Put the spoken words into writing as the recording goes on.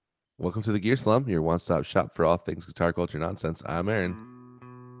Welcome to the Gear Slum, your one-stop shop for all things guitar culture nonsense. I'm Aaron.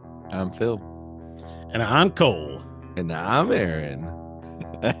 I'm Phil. And I'm Cole. And I'm Aaron.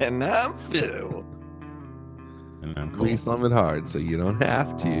 And I'm Phil. And I'm Cole. We slum it hard so you don't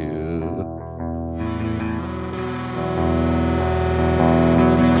have to.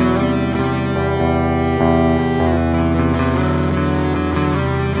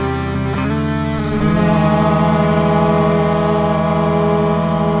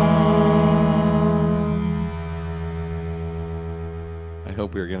 I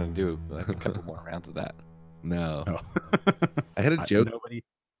hope we were going to do like a couple more rounds of that. No. Oh. I had a joke.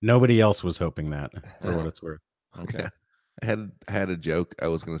 Nobody else was hoping that, for what it's worth. Okay. I had a joke. I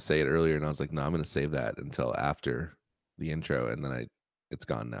was going to say it earlier, and I was like, no, I'm going to save that until after the intro, and then it's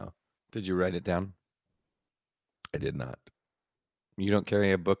gone now. Did you write it down? I did not. You don't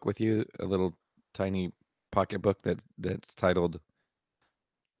carry a book with you, a little tiny pocket book that's titled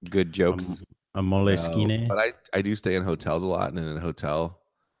Good Jokes? A moleskine? No, but I do stay in hotels a lot, and in a hotel,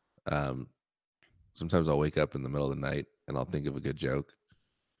 sometimes I'll wake up in the middle of the night and I'll think of a good joke.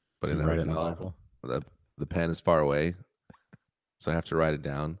 But in a hotel, the pen is far away, so I have to write it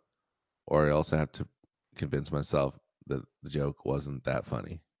down, or I also have to convince myself that the joke wasn't that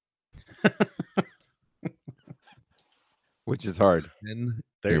funny. Which is hard. And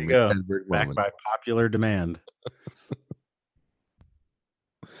there you go. Back by popular demand.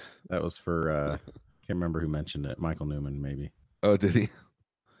 That was for can't remember who mentioned it. Michael Newman, maybe. Oh, did he?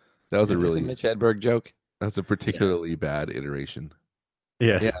 That was a really Mitch Hedberg joke. That's a particularly bad iteration.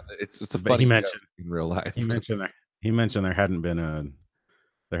 Yeah, it's a funny joke in real life. He mentioned there hadn't been a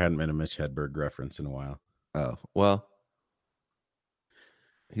Mitch Hedberg reference in a while. Oh, well,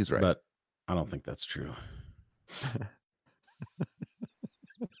 he's right. But I don't think that's true.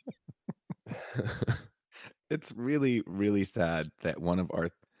 It's really, really sad that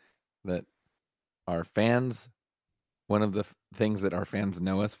our fans, one of the things that our fans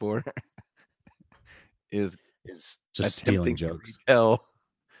know us for is just stealing jokes. Retell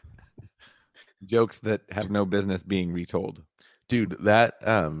jokes that have no business being retold. Dude, that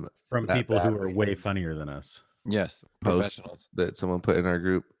from people who are way funnier than us. Yes, professionals that someone put in our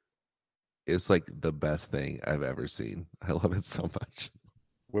group is like the best thing I've ever seen. I love it so much.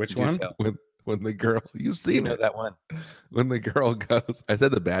 Which one? When the girl, you've seen it. That one. When the girl goes, I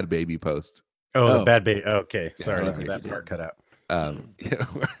said the bad baby post. Oh, the bad baby. Okay, Yeah, sorry, that part cut out. Yeah.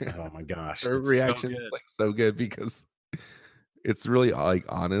 Oh my gosh, her reaction is like so good because it's really like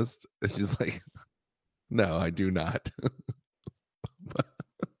honest. It's just like, no, I do not.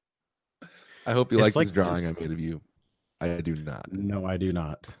 I hope you like this drawing I made of you. I do not. No, I do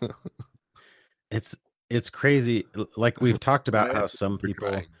not. It's crazy. Like we've talked about how some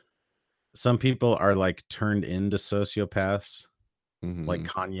people are like turned into sociopaths, like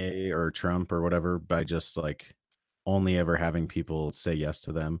Kanye or Trump or whatever, by just like only ever having people say yes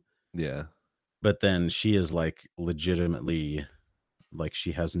to them. Yeah. But then she is like legitimately, like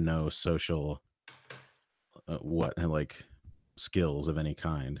she has no social, like skills of any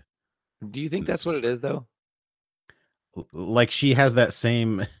kind. Do you think that's what it is though? Like she has that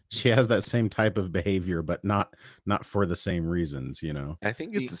same type of behavior, but not for the same reasons, you know. I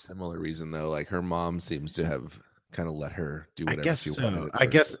think it's a similar reason though. Like her mom seems to have kind of let her do whatever she wanted. I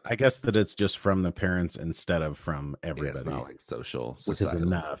guess that it's just from the parents instead of from everybody. It's not like social, which is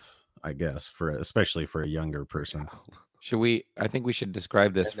enough, I guess, especially for a younger person. I think we should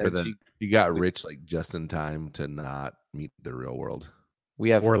describe this for the. She got rich like just in time to not meet the real world.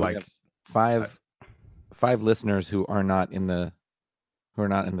 We have five listeners who are not in the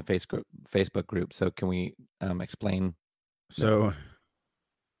Facebook group. So can we explain? So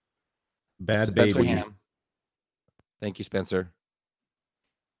bad Spencer baby. Ham. Thank you, Spencer.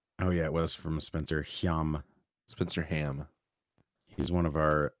 Oh yeah, it was from Spencer Ham. Spencer Ham. He's one of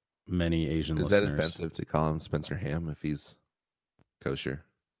our many Asian listeners. Is that offensive to call him Spencer Ham if he's kosher?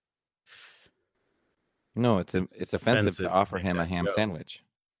 No, it's offensive to offer him a ham sandwich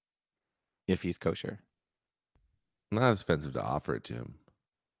if he's kosher. Not offensive to offer it to him.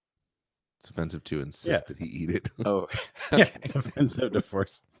 It's offensive to insist that he eat it. Oh, yeah, it's offensive to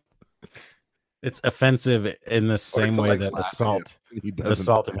force. It's offensive in the same way that the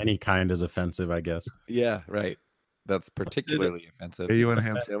salt of any kind is offensive, I guess. Yeah, right. That's particularly offensive. Hey, you want a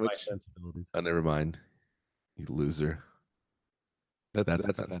ham sandwich? Oh, never mind. You loser. That's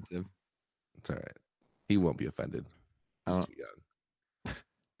offensive. It's all right. He won't be offended. He's too young.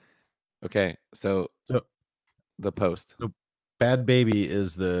 Okay, so the post. So bad baby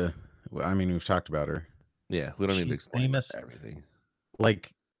is we've talked about her. Yeah, we don't need to explain everything.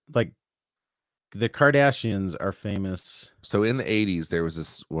 Like the Kardashians are famous. So in the 80s, there was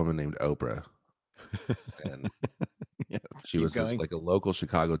this woman named Oprah, and she was like a local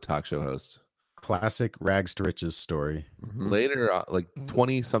Chicago talk show host. Classic rags to riches story. Later, like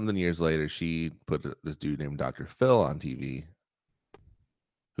 20 something years later, she put this dude named Dr. Phil on TV,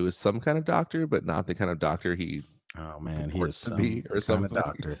 who is some kind of doctor, but not the kind of doctor he. Oh man, he is to be, or some kind of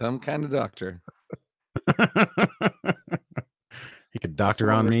doctor. Some kind of doctor. He could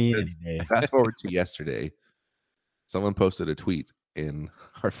doctor on me any day. Fast forward to yesterday. Someone posted a tweet in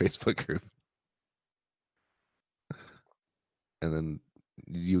our Facebook group. And then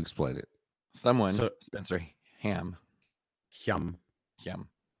you explain it. Someone, Spencer Ham. Yum.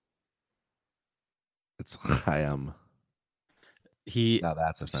 It's Ham. Now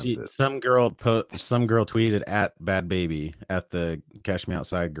that's offensive. Some girl tweeted at Bad Baby, at the Cash Me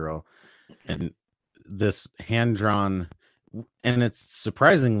Outside girl, and this hand drawn, and it's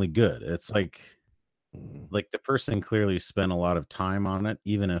surprisingly good. It's like the person clearly spent a lot of time on it,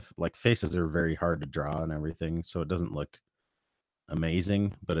 even if like faces are very hard to draw and everything, so it doesn't look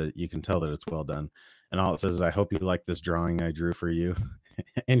amazing, but you can tell that it's well done. And all it says is, "I hope you like this drawing I drew for you."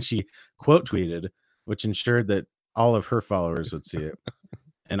 And she quote tweeted, which ensured that all of her followers would see it.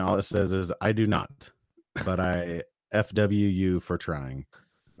 And all it says is, "I do not, but I FW you for trying,"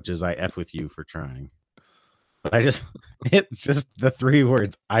 which is I F with you for trying. But it's just the 3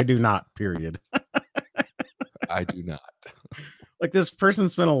 words, "I do not," period. I do not. Like, this person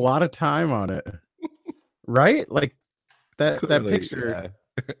spent a lot of time on it, right? Like that picture.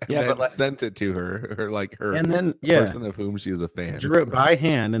 Yeah, but like, sent it to her, and then person of whom she is a fan. Drew it by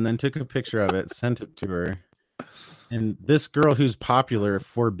hand and then took a picture of it, sent it to her. And this girl who's popular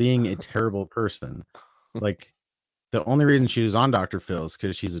for being a terrible person, like the only reason she was on Dr. Phil is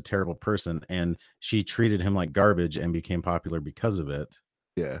because she's a terrible person, and she treated him like garbage and became popular because of it.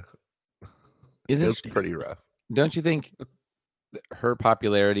 Yeah, it's pretty rough. Don't you think her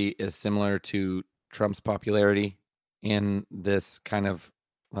popularity is similar to Trump's popularity in this kind of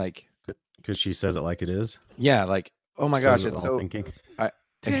like, because she says it like it is? Yeah, like, oh my gosh, it's so thinking.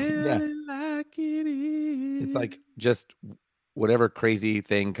 Yeah. Like it is. It's like just whatever crazy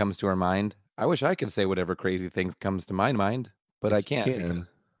thing comes to her mind. I wish I could say whatever crazy things comes to my mind, but I can't.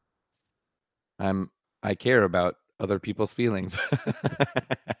 Because I care about other people's feelings.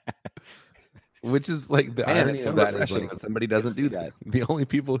 Which is like the irony of that is like somebody doesn't do that. The only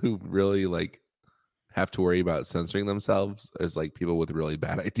people who really like have to worry about censoring themselves is like people with really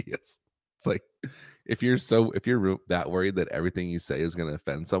bad ideas. It's like if you're that worried that everything you say is going to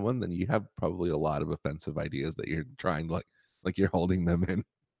offend someone, then you have probably a lot of offensive ideas that you're trying to like you're holding them in.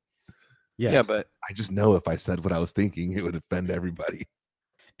 Yeah, but I just know if I said what I was thinking, it would offend everybody.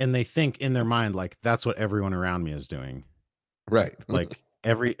 And they think in their mind like that's what everyone around me is doing. Right. Like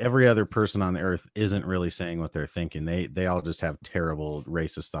every other person on the earth isn't really saying what they're thinking. They all just have terrible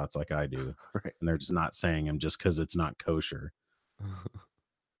racist thoughts like I do. Right. And they're just not saying them just because it's not kosher.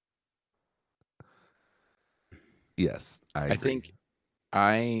 Yes, I think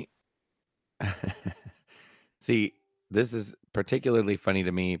I see. This is particularly funny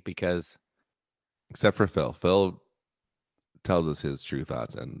to me because, except for Phil tells us his true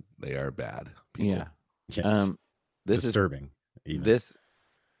thoughts, and they are bad people. Yeah. Yes. This disturbing. This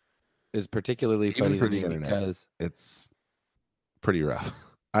is particularly funny to me because it's pretty rough.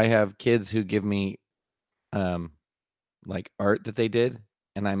 I have kids who give me like art that they did,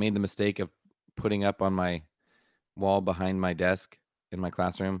 and I made the mistake of putting up on my wall behind my desk in my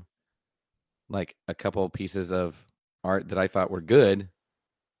classroom like a couple pieces of art that I thought were good,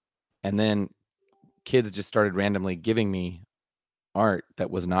 and then kids just started randomly giving me art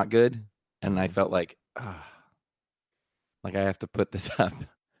that was not good, and I felt like like I have to put this up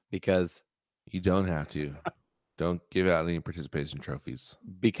because you don't have to. Don't give out any participation trophies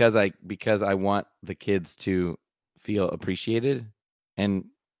because I want the kids to feel appreciated, and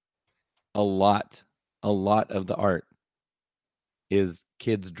a lot of the art is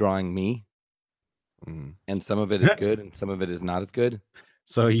kids drawing me, and some of it is good and some of it is not as good.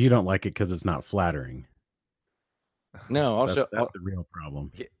 So you don't like it because it's not flattering. No, that's the real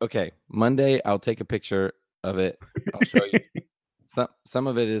problem. Okay, Monday I'll take a picture of it. I'll show you. Some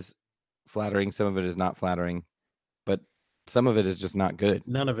of it is flattering, some of it is not flattering, but some of it is just not good.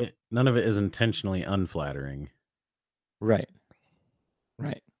 None of it is intentionally unflattering. Right.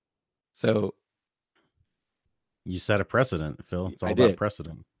 So you set a precedent, Phil. It's all about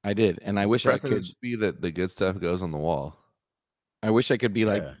precedent. I did, and I wish I could be that the good stuff goes on the wall. I wish I could be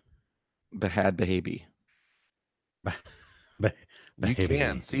like Bahad Bahabi. You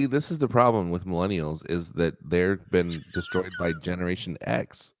can see, this is the problem with millennials, is that they've been destroyed by Generation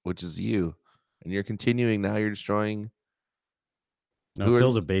X, which is you. and you're continuing. Now you're destroying. No,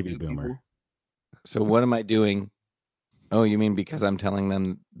 Phil's a baby boomer. People? So what am I doing? Oh, you mean because I'm telling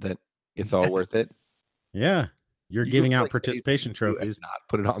them that it's all worth it? Yeah, you're giving out participation trophies. Not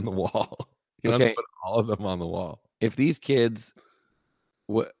put it on the wall. You don't put all of them on the wall. If these kids,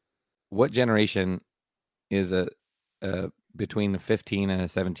 what generation is a between a 15 and a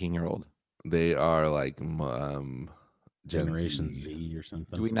 17-year-old? They are like Generation Z or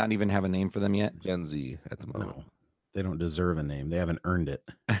something. Do we not even have a name for them yet? Gen Z at the moment. No, they don't deserve a name. They haven't earned it.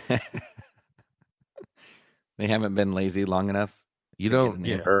 They haven't been lazy long enough. You don't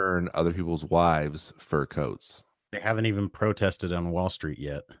earn other people's wives' fur coats. They haven't even protested on Wall Street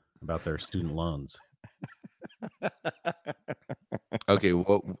yet about their student loans. Okay,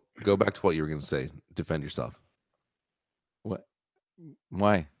 well, go back to what you were going to say. Defend yourself. What?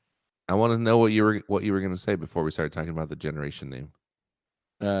 Why? I want to know what you were going to say before we started talking about the generation name.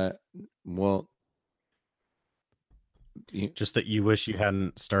 Well, just that you wish you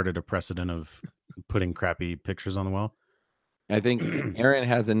hadn't started a precedent of putting crappy pictures on the wall. I think Aaron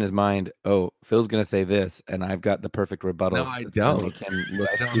has in his mind, oh, Phil's going to say this, and I've got the perfect rebuttal. No, I don't.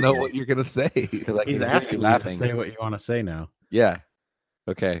 I don't know what you're going to say. Because he's asking you to say what you want to say now. Yeah.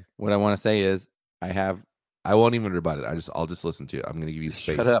 Okay. What I want to say is I won't even rebut it. I'll just listen to it. I'm going to give you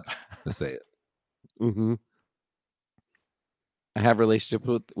space to say it. Mm-hmm. I have a relationship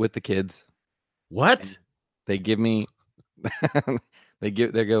with the kids. What? They give me, they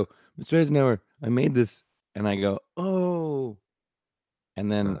go, Mr. Eisenhower, I made this. And I go, oh, and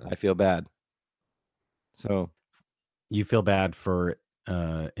then I feel bad. So you feel bad for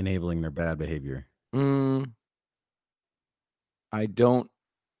enabling their bad behavior? I don't.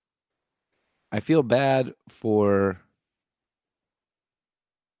 I feel bad for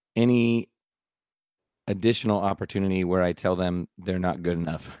any additional opportunity where I tell them they're not good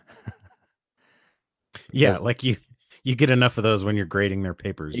enough. Yeah, like you get enough of those when you're grading their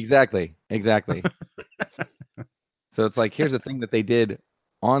papers. Exactly. So it's like, here's the thing that they did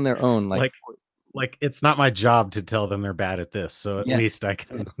on their own. Like it's not my job to tell them they're bad at this. So at least I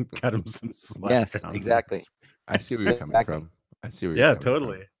can cut them some slack. Yes, exactly. I see where you're coming from. I see where you're coming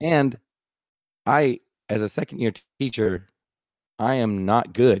totally. from. And I, as a second-year teacher, I am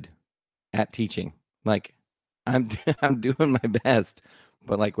not good at teaching. Like I'm doing my best,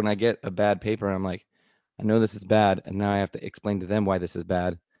 but like when I get a bad paper, I'm like, I know this is bad, and now I have to explain to them why this is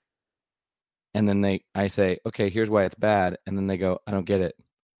bad. And then I say, okay, here's why it's bad. And then they go, I don't get it.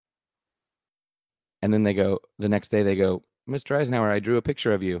 And then the next day they go, Mr. Eisenhower, I drew a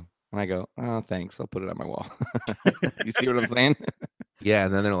picture of you. And I go, oh, thanks. I'll put it on my wall. You see what I'm saying? Yeah.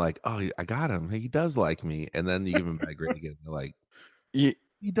 And then they're like, oh, I got him. He does like me. And then you give him a bad grade again. They're like, he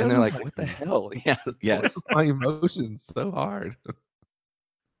does. And they're like, what the hell? Yeah. Yes. My emotions so hard.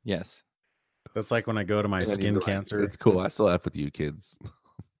 Yes. That's like when I go to my skin cancer. It's cool. I still have with you kids.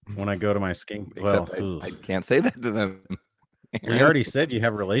 When I go to my skin, I can't say that to them. You already said you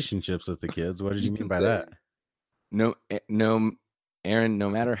have relationships with the kids. What did you mean by that? No, Aaron, no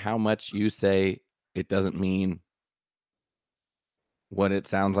matter how much you say, it doesn't mean what it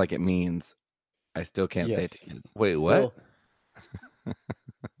sounds like it means. I still can't say it to kids. Wait, what?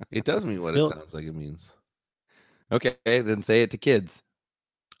 It does mean what it sounds like it means. Okay, then say it to kids.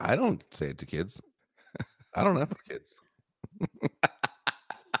 I don't say it to kids. I don't have kids.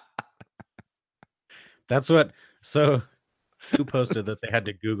 That's what. So, who posted that they had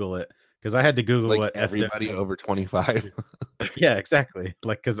to Google it? Because I had to Google what everybody over 25. Yeah, exactly.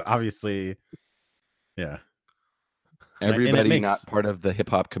 Like, because obviously, yeah, everybody not part of the hip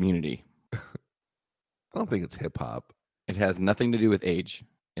hop community. I don't think it's hip hop. It has nothing to do with age.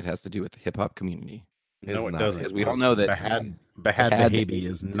 It has to do with the hip hop community. No, it doesn't. Because we all know that Bahad Bahabi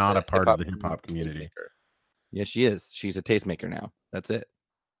is not a part of the hip hop community. Yes, she is. She's a tastemaker now. That's it.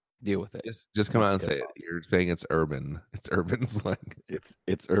 Deal with it. Just come out and say it. You're saying it's urban. It's urban slang. It's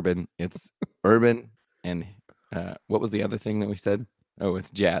urban. It's urban. And what was the other thing that we said? Oh,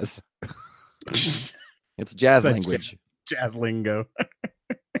 it's jazz. It's jazz language. Jazz lingo.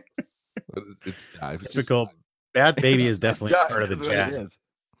 It's jive. Typical. Bad Baby is definitely part of the jazz.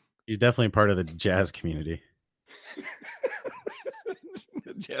 He's definitely part of the jazz community.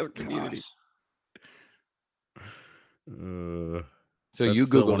 The jazz community. So That's you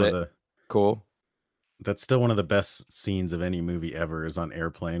Googled it. Cool. That's still one of the best scenes of any movie ever is on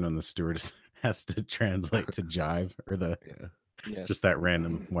Airplane when the stewardess has to translate to jive or just that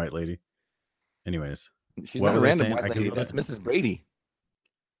random white lady. Anyways. She's not a random white lady. That's Mrs. Brady.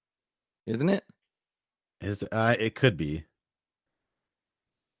 Isn't it? It could be.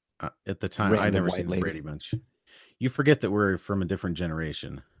 At the time, I'd never seen the Brady Bunch. You forget that we're from a different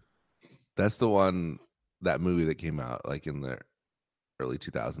generation. That's the one, that movie that came out like in the early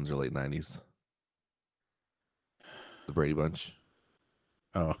 2000s or late 90s. The Brady Bunch.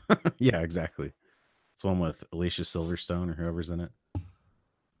 Oh, yeah, exactly. It's one with Alicia Silverstone or whoever's in it.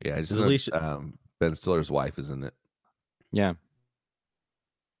 Yeah, I just Alicia... Ben Stiller's wife is in it. Yeah.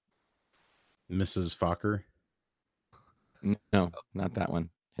 Mrs. Fokker? No, not that one.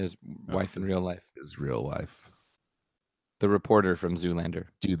 His wife in real life. His real wife. The reporter from Zoolander.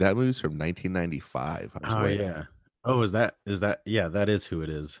 Dude, that movie's from 1995. Oh, yeah. Oh, is that? Yeah, that is who it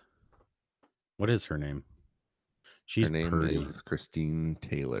is. What is her name? She's her name pretty. is Christine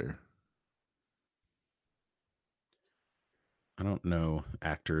Taylor. I don't know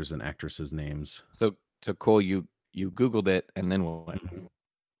actors and actresses' names. So Cole, you Googled it, and then what?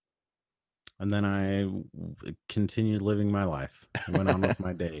 And then I continued living my life. I went on with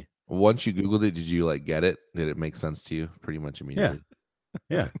my day. Once you Googled it, did you like get it? Did it make sense to you pretty much immediately?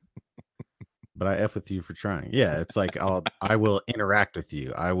 Yeah. But I F with you for trying. Yeah, it's like I will interact with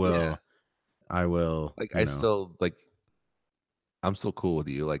you. I will like I still like I'm still cool with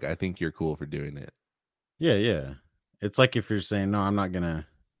you. Like I think you're cool for doing it. Yeah. It's like if you're saying, no, I'm not gonna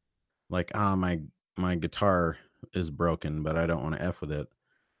like my guitar is broken, but I don't want to F with it.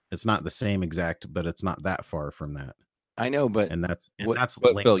 It's not the same exact, but it's not that far from that. I know, but that's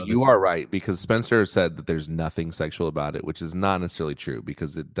but Phil, you are right, because Spencer said that there's nothing sexual about it, which is not necessarily true,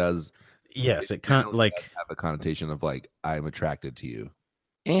 because it does. Yes, it can't like have a connotation of like I'm attracted to you.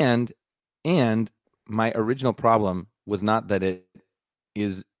 And my original problem was not that it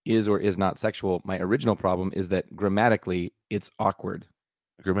is or is not sexual. My original problem is that grammatically it's awkward.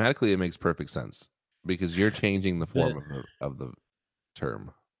 Grammatically, it makes perfect sense because you're changing the form of the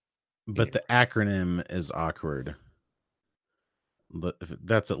term. But the acronym is awkward. But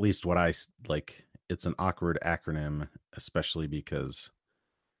that's at least what I like. It's an awkward acronym, especially because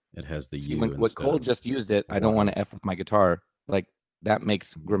it has the U. What Cole just used it, I don't want to F with my guitar. Like that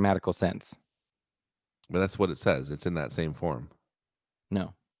makes grammatical sense. Mm-hmm. But that's what it says. It's in that same form.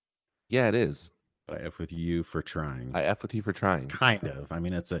 No. Yeah, it is. I F with you for trying. I F with you for trying. Kind of. I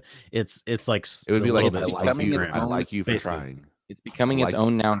mean, it's like it would be like I like you for trying. It's becoming its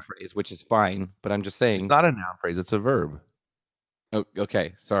own noun phrase, which is fine. But I'm just saying, it's not a noun phrase; it's a verb. Oh,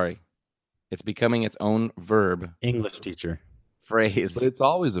 okay. Sorry, it's becoming its own verb. English teacher. Phrase. But it's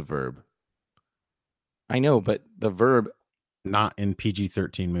always a verb. I know, but the verb. Not in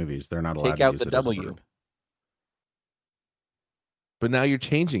PG-13 movies. They're not allowed to use the W. But now you're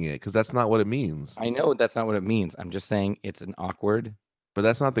changing it because that's not what it means. I know that's not what it means. I'm just saying it's an awkward. But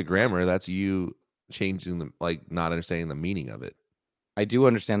that's not the grammar. That's you changing not understanding the meaning of it. I do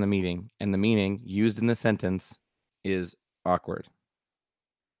understand the meaning, and the meaning used in the sentence is awkward.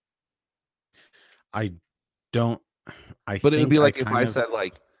 I don't. But it would be like if I said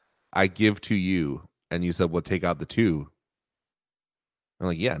like, I give to you, and you said, well, take out the two. I'm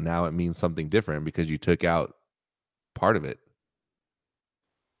like, yeah, now it means something different because you took out part of it.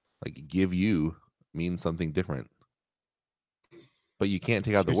 Like give you means something different. But you can't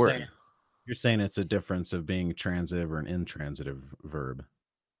take out the word. You're saying it's a difference of being transitive or an intransitive verb.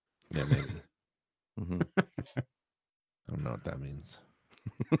 Yeah, maybe. Mm-hmm. I don't know what that means.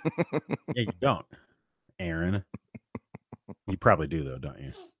 Yeah, you don't, Aaron. You probably do, though, don't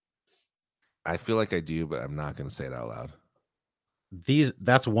you? I feel like I do, but I'm not going to say it out loud.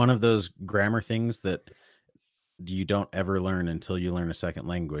 That's one of those grammar things that you don't ever learn until you learn a second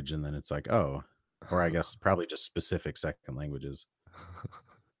language, and then it's like, oh, or I guess probably just specific second languages.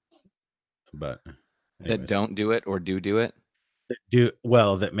 But anyways. That don't do it or do it?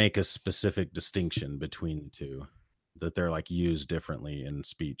 That make a specific distinction between the two, that they're like used differently in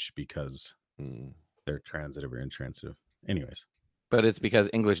speech because they're transitive or intransitive. Anyways. But it's because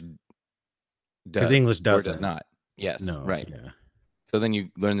English does. English does or does not. Yes. No. Right. Yeah. So then you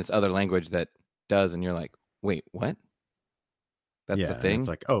learn this other language that does, and you're like, wait, what? That's the thing? It's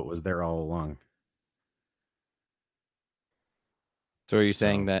like, oh, it was there all along. So are you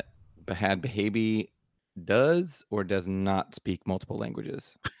saying that Bahad Bahabi does or does not speak multiple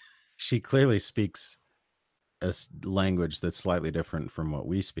languages? She clearly speaks a language that's slightly different from what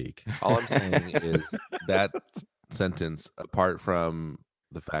we speak. All I'm saying is that sentence, apart from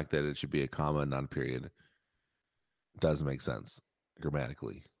the fact that it should be a comma, not a period, does make sense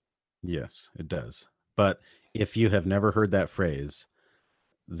grammatically. Yes, it does. But if you have never heard that phrase,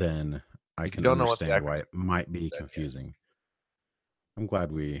 then I can understand why it might be confusing. Is. I'm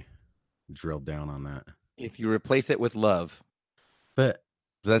glad we drilled down on that. If you replace it with love. But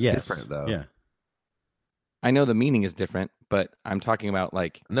that's different, though. Yeah. I know the meaning is different, but I'm talking about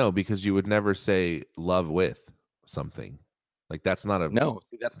like... No, because you would never say love with something. Like that's not a no.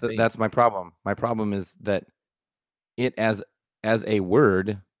 See, that's my problem. My problem is that it as a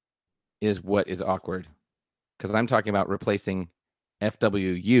word is what is awkward, because I'm talking about replacing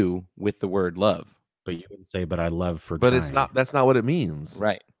FWU with the word love. But you wouldn't say, "But I love for But trying." it's not. That's not what it means.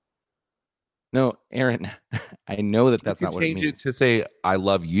 Right. No, Aaron, I know that that's not what it means. Change it to say "I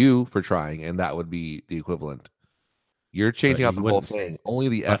love you" for trying, and that would be the equivalent. You're changing out the whole thing. Only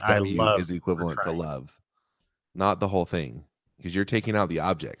the FW is equivalent to love, not the whole thing, because you're taking out the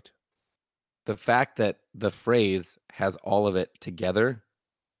object. The fact that the phrase has all of it together,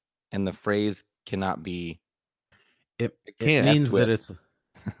 and the phrase cannot be. It means that it's.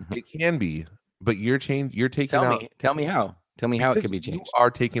 It can be, but you're taking out. Tell me how. Tell me how it could be changed. You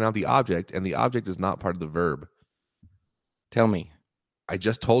are taking out the object, and the object is not part of the verb. Tell me. I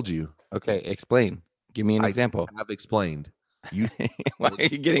just told you. Okay, explain. Give me an example. I have explained. Why are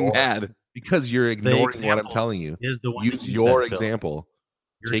you getting mad? Because you're ignoring what I'm telling you. Use your example.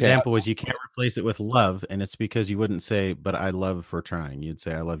 Your example was you can't replace it with love, and it's because you wouldn't say, "But I love for trying." You'd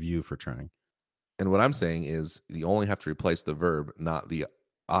say, "I love you for trying." And what I'm saying is you only have to replace the verb, not the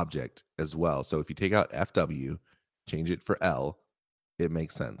object as well. So if you take out FW, change it for L, it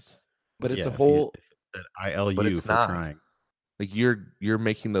makes sense. But it's a whole ILU for trying. Like you're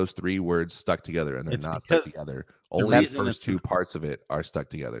making those three words stuck together, and they're not stuck together. Only the first two parts of it are stuck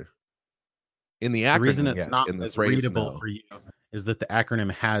together. In the acronym, the reason it's not as readable for you is that the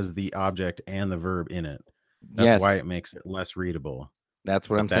acronym has the object and the verb in it. That's why it makes it less readable. That's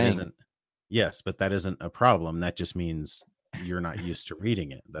what I'm saying. Yes, but that isn't a problem. That just means you're not used to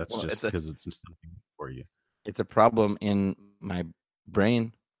reading it. That's just because it's something for you. It's a problem in my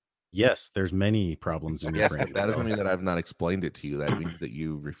brain. Yes, there's many problems in your brain. But that doesn't mean that I've not explained it to you. That means that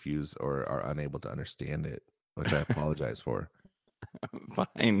you refuse or are unable to understand it, which I apologize for.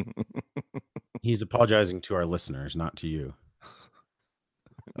 Fine. He's apologizing to our listeners, not to you.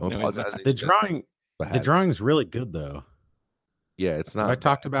 The drawing's really good, though. Yeah, it's not. Have I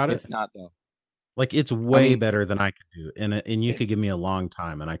talked about it? It's not, though. Like, it's way better than I could do, and you could give me a long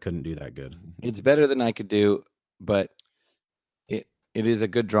time, and I couldn't do that good. It's better than I could do, but it is a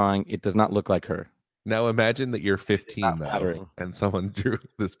good drawing. It does not look like her. Now imagine that you're 15 though, and someone drew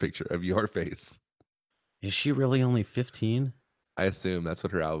this picture of your face. Is she really only 15? I assume that's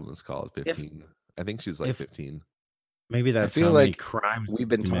what her album is called, 15. I think she's like 15. Maybe that's how many crimes we've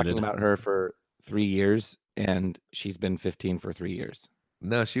been talking about her for 3 years, and she's been 15 for 3 years.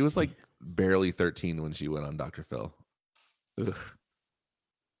 No, she was like barely 13 when she went on Dr. Phil. Ugh.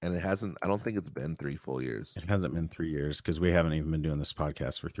 And it hasn't, I don't think it's been 3 full years. It hasn't been 3 years because we haven't even been doing this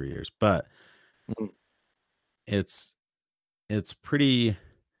podcast for 3 years. But it's pretty,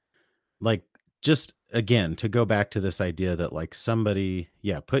 like, just again, to go back to this idea that like somebody,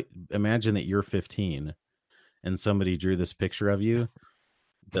 imagine that you're 15 and somebody drew this picture of you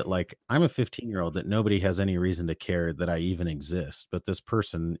that like, I'm a 15-year-old that nobody has any reason to care that I even exist. But this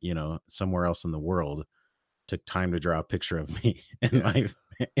person, somewhere else in the world took time to draw a picture of me. And my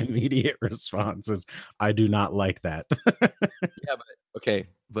immediate response is, I do not like that. Yeah, but okay.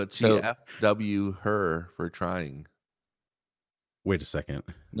 But she FW her for trying. Wait a second.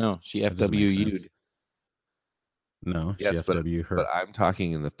 No, she FWU'd. No, yes, she FW her. But I'm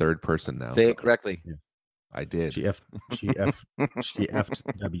talking in the third person now. Say it correctly. Yeah. I did. She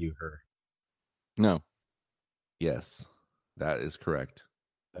FW her. No. Yes, that is correct.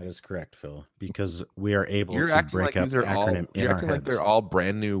 That is correct, Phil. Because we are able to break up the acronym in our heads. Like they're all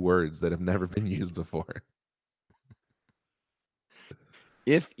brand new words that have never been used before.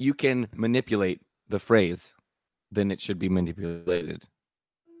 If you can manipulate the phrase, then it should be manipulated.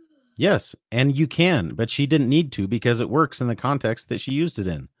 Yes, and you can, but she didn't need to because it works in the context that she used it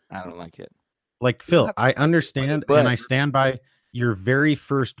in. I don't like it. Like, Phil, I understand, and I stand by your very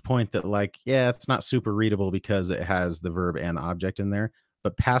first point that, like, yeah, it's not super readable because it has the verb and the object in there.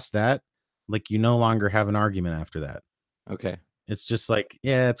 But past that, like, you no longer have an argument after that. Okay. It's just like,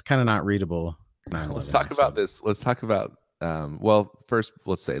 yeah, it's kind of not readable. Let's talk about this. Let's talk about, well, first,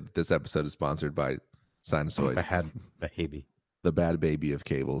 let's say that this episode is sponsored by Sinusoid. The bad baby of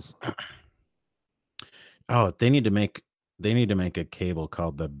cables. Oh, they need to make a cable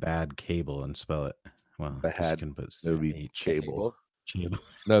called the Bad Cable and spell it. Well, bad can put cable. Cable.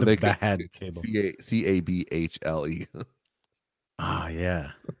 No, they bad cable. CABHLE. Ah,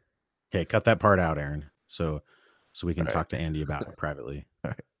 yeah. Okay, cut that part out, Aaron. So we can talk to Andy about it privately. All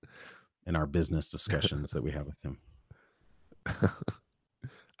right. In our business discussions that we have with him.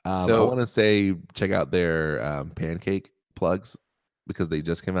 I want to say check out their pancake plugs because they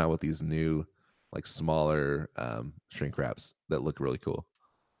just came out with these new, like, smaller shrink wraps that look really cool.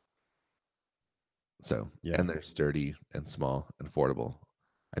 So, and they're sturdy and small and affordable.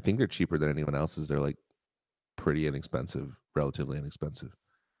 I think they're cheaper than anyone else's. They're like pretty inexpensive, relatively inexpensive.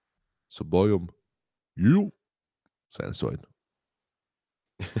 So buy them. You Sinusoid.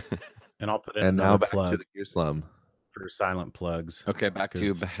 And I'll put in and now back plug to the Gear Slum for silent plugs. Okay, back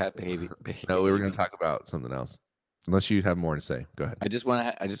to Bad Baby. No, we were going to talk about something else. Unless you have more to say, go ahead. I just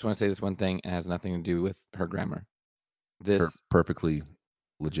want to say this one thing. It has nothing to do with her grammar. This her perfectly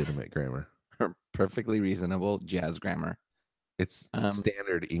legitimate grammar. Her perfectly reasonable jazz grammar. It's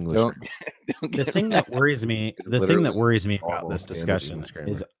standard English. Don't the thing that worries me, about this discussion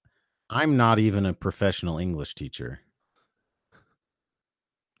is I'm not even a professional English teacher.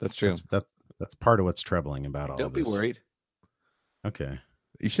 That's true. That's part of what's troubling about all of this. Don't be worried. Okay.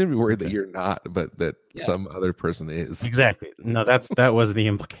 You shouldn't be worried that you're not, but that some other person is. Exactly. No, that was the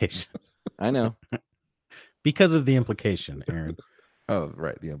implication. I know. Because of the implication, Aaron. Oh,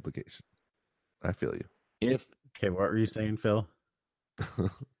 right, the implication. I feel you. Okay, what were you saying, Phil?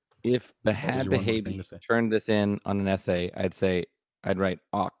 If Bad Behavior turned this in on an essay, I'd write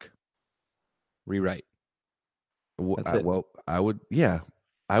awk. Rewrite. Well, I would. Yeah,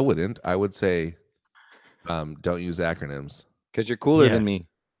 I wouldn't. I would say, don't use acronyms. Because you're cooler than me,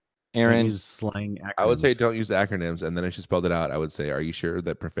 Aaron. Don't use slang acronyms. I would say don't use acronyms, and then if she spelled it out, I would say, are you sure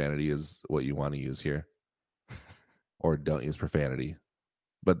that profanity is what you want to use here? Or don't use profanity.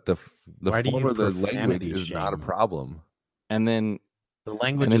 But the form of the language is not a problem. And then the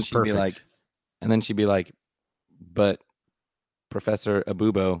language is perfect. And then she'd be like, but Professor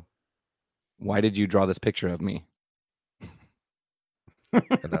Abubo, why did you draw this picture of me?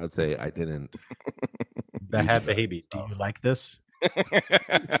 And I would say, I didn't. Bad Behavior. Do you like this?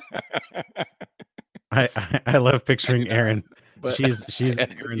 I love picturing Aaron. But she's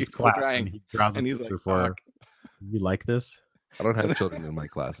in Aaron's class and he draws a picture for her. You like this? I don't have children in my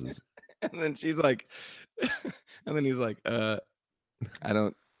classes. And then she's like, and then he's like, I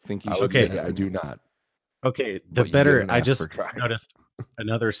don't think you should. Okay, I do not. Okay, I just noticed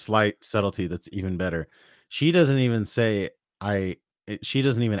another slight subtlety that's even better. She doesn't even say she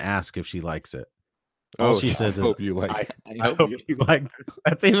doesn't even ask if she likes it. All she says is, I hope you like this.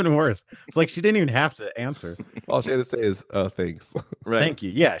 That's even worse. It's like she didn't even have to answer. All she had to say is, thanks. Right. Thank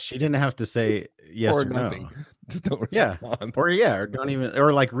you. Yeah, she didn't have to say yes or no. Just don't respond. Or don't even,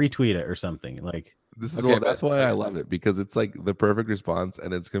 or like retweet it or something. Like this is that's why I love it, because it's like the perfect response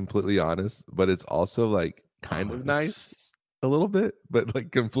and it's completely honest, but it's also like kind of nice a little bit, but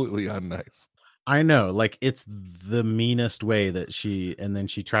like completely unnice. I know, like it's the meanest way that and then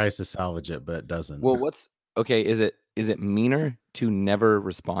she tries to salvage it, but doesn't. Well, is it meaner to never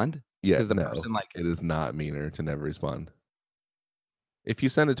respond? Yeah, person, it is not meaner to never respond. If you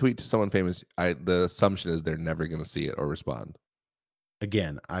send a tweet to someone famous, the assumption is they're never going to see it or respond.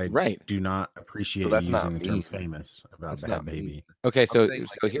 Again, I do not appreciate you using the term famous about Bad Baby. Okay, so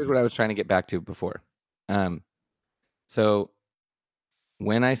here's what I was trying to get back to before. So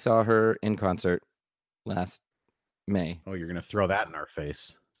when I saw her in concert last May. Oh, you're gonna throw that in our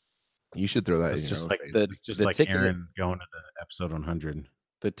face. You should throw that. It's just like the Aaron going to the episode 100.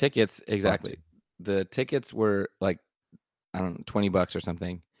 The tickets, exactly. The tickets were like, I don't know, $20 or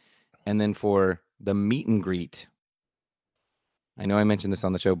something. And then for the meet and greet, I know I mentioned this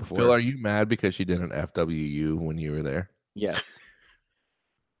on the show before. Phil, are you mad because she did an FWU when you were there? Yes.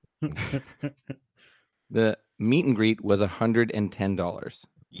 The meet and greet was $110.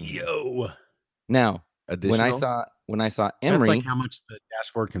 Yo. Now, additional? when I saw Emery, that's like how much the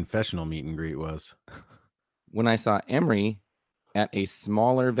Dashboard Confessional meet and greet was. When I saw Emery at a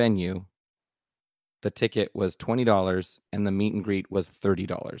smaller venue, the ticket was $20 and the meet and greet was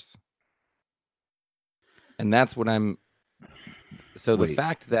 $30. And that's what I'm. So the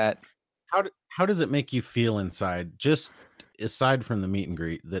fact that how does it make you feel inside? Just aside from the meet and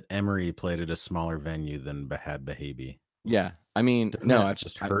greet, that Emery played at a smaller venue than Bad Behavior. Yeah, I mean, it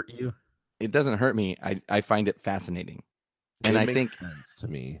just hurt you. It doesn't hurt me. I find it fascinating, and I think sense to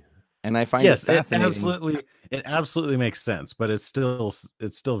me. And I find it fascinating. It absolutely makes sense, but it's still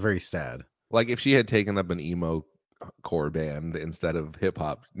very sad. Like if she had taken up an emo core band instead of hip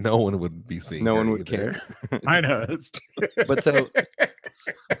hop, no one would be seeing. No one would care. I know. It's true. But so,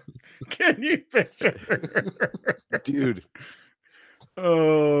 can you picture, dude?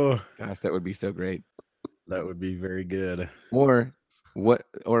 Oh gosh, that would be so great. That would be very good. Or what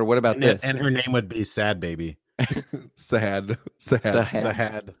about this? And her name would be Sad Baby. Sad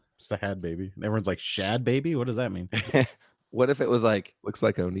Baby. And everyone's like, Shad Baby? What does that mean? What if it was like, looks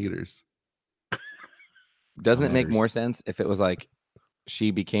like Oneaters? Doesn't it make more sense if it was like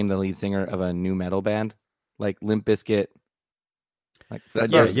she became the lead singer of a new metal band, like Limp Bizkit? Like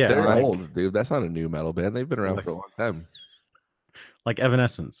That's Fred not, they're like, old, dude. That's not a new metal band. They've been around for a long time. Like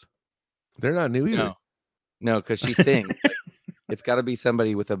Evanescence. They're not new either. No, because she sings. Like, it's got to be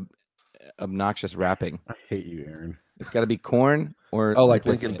somebody with a obnoxious rapping. I hate you, Aaron. It's got to be Korn or like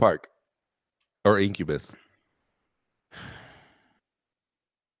Linkin Park or Incubus.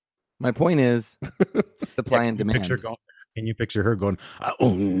 My point is supply and demand. Can you picture her going,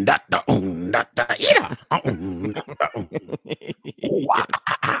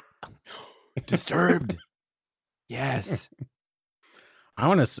 Disturbed? Yes. I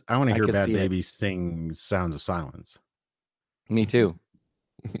want to hear Bad see Baby sing Sounds of Silence. Me too.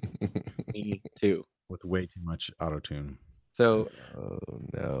 Me too. With way too much auto-tune. So, oh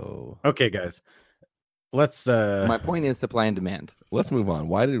no. Okay, guys. Let's my point is supply and demand. Let's move on.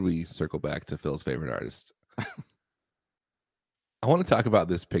 Why did we circle back to Phil's favorite artist? I want to talk about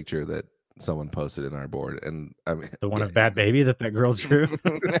this picture that someone posted in our board, and I mean the one of Bad Baby that girl drew.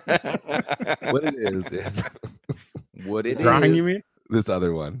 What it is what it drawing is. You mean this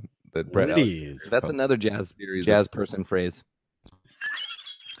other one that Brett is. That's another jazz person phrase.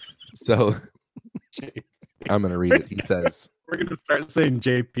 So I'm gonna read it. He says we're gonna start saying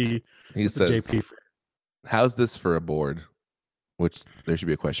JP. He says JP. How's this for a board? Which there should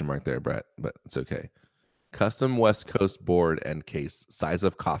be a question mark there, Brett, but it's okay. Custom West Coast board and case, size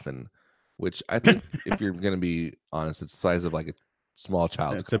of coffin, which I think, if you're going to be honest, it's the size of like a small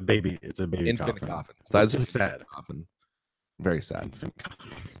child's coffin. It's a baby infant coffin. Size of sad coffin. Very sad.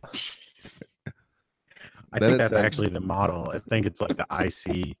 I think that's actually the model. I think it's like the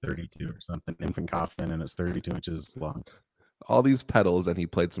IC32 or something, infant coffin, and it's 32 inches long. All these pedals, and he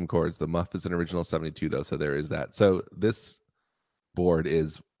played some chords. The muff is an original 72, though, so there is that. So this board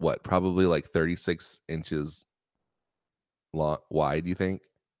is what, probably like 36 inches long, wide, you think?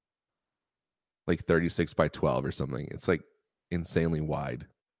 Like 36 by 12 or something. It's like insanely wide.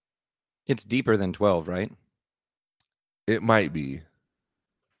 It's deeper than 12, right? It might be.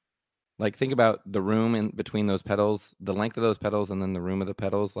 Like, think about the room in between those pedals, the length of those pedals, and then the room of the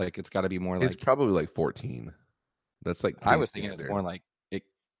pedals. Like, it's got to be more like... It's probably like 14. That's like I was thinking standard. it's more like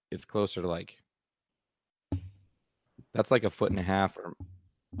it's closer to like... That's like a foot and a half. Or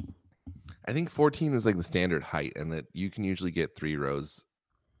I think 14 is like the standard height, and that you can usually get 3 rows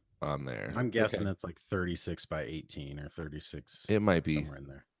on there. I'm guessing it's like 36 by 18 or 36. It might be somewhere in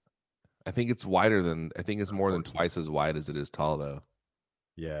there. I think it's wider than. I think it's more 14. Than twice as wide as it is tall, though.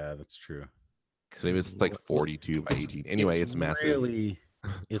 Yeah, that's true. So maybe it's like 42 by 18. Anyway, it's massive.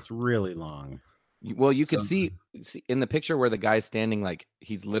 It's really long. Well, you can see in the picture where the guy's standing, like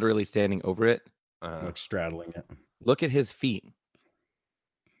he's literally standing over it, like straddling it. Look at his feet.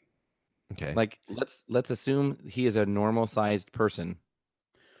 Okay. Like let's assume he is a normal sized person.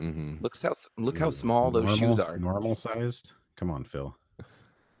 Mm-hmm. Look how small those shoes are. Normal sized? Come on, Phil.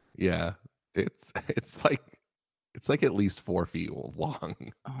 Yeah, it's like at least 4 feet long.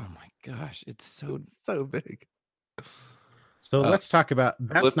 Oh my gosh, it's so big. So let's talk about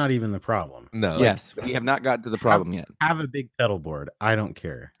that's not even the problem. No. Yes, we have not got to the problem yet. Have a big pedal board. I don't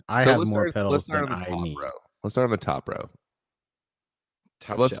care. I have more pedals than I need. Row. Let's start on the top row.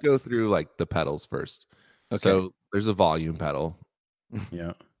 Let's go through like the pedals first. Okay. So there's a volume pedal.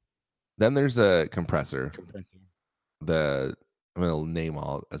 Yeah. Then there's a compressor. I'm gonna name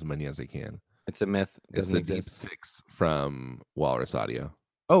all as many as I can. It's a myth. It's the Deep 6 from Walrus Audio.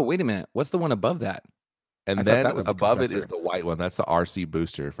 Oh, wait a minute. What's the one above that? And then above it is the white one. That's the RC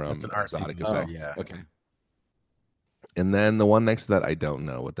booster from Exotic Effects. Yeah. Okay. And then the one next to that, I don't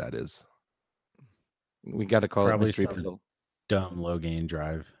know what that is. We got to call it mystery pedal. Dumb low gain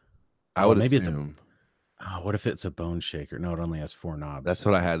drive. I would maybe assume. What if it's a bone shaker? No, it only has 4 knobs. That's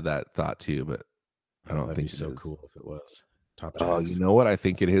what I had that thought too, but I don't think it's so cool if it was. Top oh, you know what I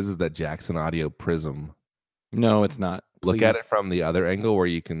think it is that Jackson Audio Prism. No, it's not. Please. Look at it from the other angle where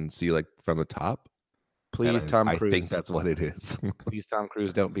you can see like from the top. Please, Tom Cruise. I think that's what it is. Please, Tom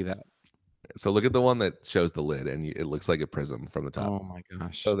Cruise, don't be that. So look at the one that shows the lid, and it looks like a prism from the top. Oh my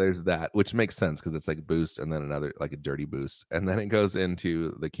gosh! So there's that, which makes sense because it's like boost, and then another like a dirty boost, and then it goes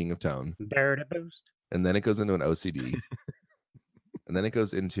into the King of Tone, dirty boost, and then it goes into an OCD, and then it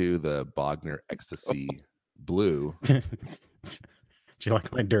goes into the Bogner Ecstasy Blue. Do you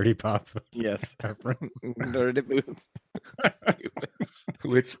like my dirty pop? Yes, dirty boost.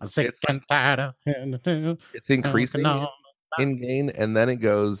 Which it's increasing in gain, and then it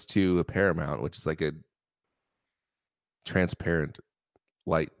goes to a Paramount, which is like a transparent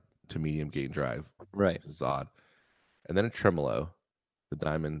light to medium gain drive. Right. This is odd. And then a tremolo, the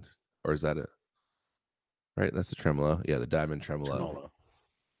diamond, or is that it? Right, that's a tremolo. Yeah, the diamond tremolo.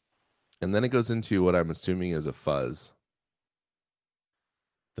 And then it goes into what I'm assuming is a fuzz.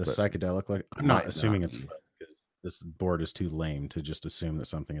 The psychedelic, like I'm not assuming it's fuzz because this board is too lame to just assume that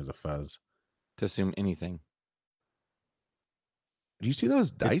something is a fuzz. To assume anything. Do you see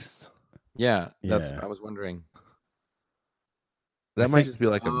those dice? Yeah. I was wondering. That might just be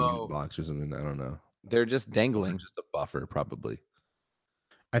like a mute box or something. I don't know. They're just dangling. Just a buffer, probably.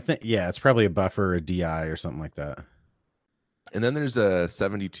 I think, yeah, it's probably a buffer, a DI, or something like that. And then there's a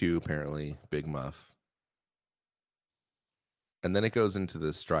 72, apparently, Big Muff. And then it goes into the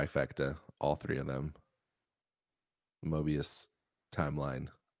trifecta, all three of them. Mobius, Timeline,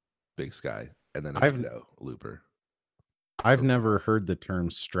 Big Sky, and then a Ditto Looper. I've never heard the term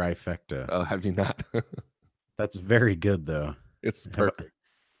trifecta. Oh, have you not? That's very good, though. It's perfect.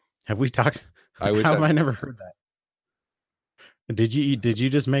 Have we talked? How have I never heard that? Did you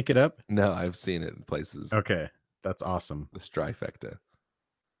just make it up? No, I've seen it in places. Okay, that's awesome. The trifecta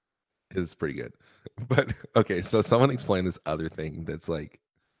is pretty good. But okay, so someone explain this other thing that's like,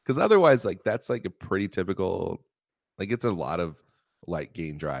 because otherwise, like that's like a pretty typical, like it's a lot of light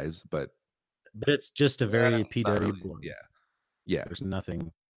gain drives, but it's just a very PW board. Yeah. There's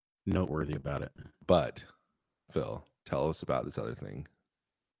nothing noteworthy about it. But Phil, tell us about this other thing.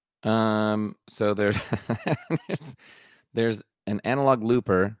 So there's an analog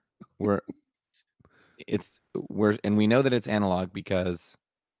looper where and we know that it's analog because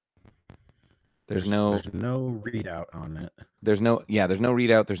there's no readout on it. There's no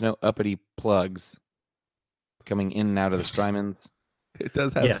readout. There's no uppity plugs coming in and out of the Strymons. It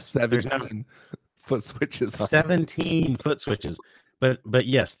does have 17 foot switches. 17 foot switches. But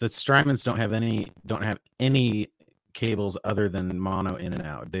yes, the Strymons don't have any cables other than mono in and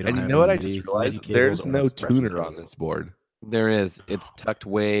out. They don't. And you know what I just realized? There's no tuner on this board. There is. It's tucked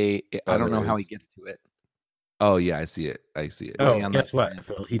way. I don't know how he gets to it. Oh yeah, I see it. Oh, guess what?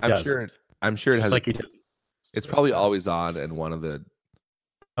 Phil, I'm sure it has. Like he does. It's probably always on, and one of the.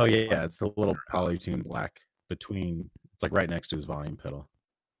 Oh yeah, it's the little polytune black between. It's like right next to his volume pedal.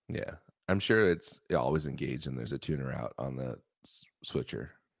 Yeah, I'm sure it's always engaged, and there's a tuner out on the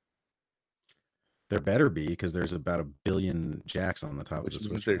switcher. There better be, because there's about 1 billion jacks on the top of the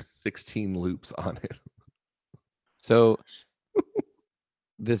switcher. There's 16 loops on it. So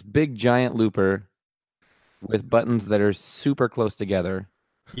this big giant looper with buttons that are super close together.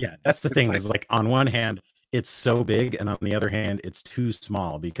 Yeah, that's the thing. Is like on one hand, it's so big, and on the other hand, it's too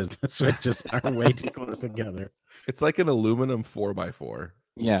small because the switches are way too close together. It's like an aluminum 4x4.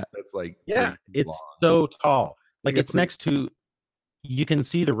 Yeah, that's like it's long. So tall. Like it's next to. You can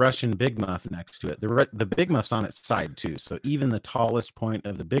see the Russian Big Muff next to it. The Big Muff's on its side too. So even the tallest point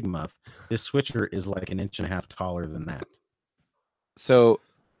of the Big Muff, this switcher is like 1.5 inches taller than that. So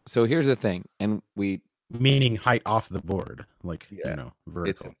here's the thing, and meaning height off the board, like vertical.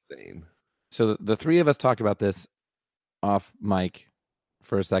 It's insane. So the three of us talked about this off mic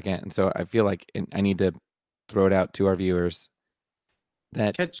for a second, and so I feel like I need to throw it out to our viewers.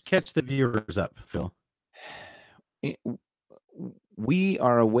 That catch the viewers up, Phil. We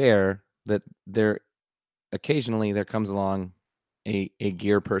are aware that there comes along a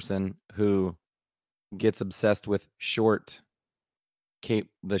gear person who gets obsessed with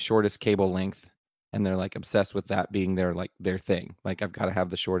the shortest cable length, and they're like obsessed with that being their thing. Like, I've got to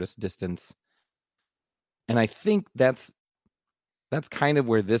have the shortest distance. And I think that's kind of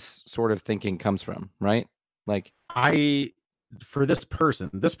where this sort of thinking comes from, right? Like, for this person,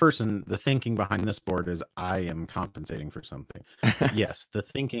 the thinking behind this board is I am compensating for something. Yes, the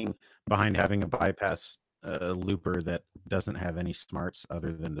thinking behind having a bypass looper that doesn't have any smarts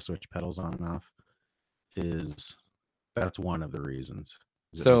other than to switch pedals on and off that's one of the reasons.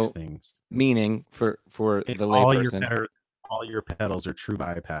 So, meaning for the layperson, all your pedals are true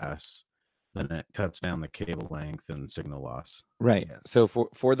bypass, then it cuts down the cable length and signal loss. Right. Yes. So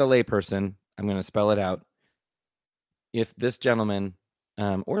for the layperson, I'm going to spell it out. If this gentleman,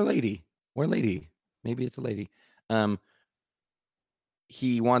 or lady, maybe it's a lady,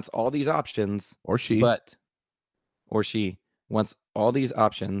 he wants all these options, or she wants all these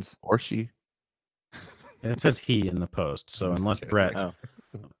options, or she. It says he in the post, so unless Brett,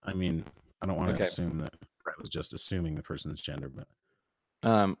 I mean, I don't want to assume that Brett was just assuming the person's gender,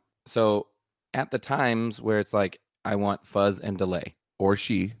 but so at the times where it's like I want fuzz and delay, or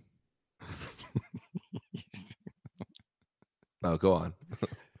she. Oh, go on.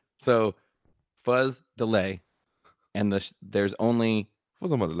 So, fuzz, delay, and there's only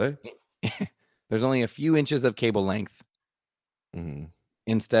delay. There's only a few inches of cable length,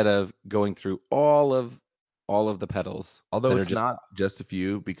 instead of going through all of the pedals. Although it's not just a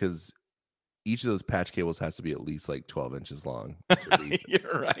few, because each of those patch cables has to be at least like 12 inches long. To reach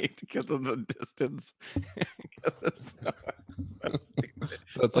You're right, because of the distance. Because it's so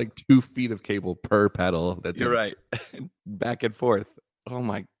So it's like 2 feet of cable per pedal. You're right. Back and forth. Oh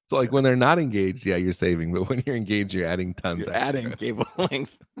my. So like when they're not engaged, yeah, you're saving, but when you're engaged, you're adding tons. You're adding cable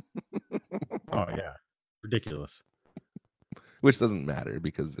length. Oh yeah, ridiculous. Which doesn't matter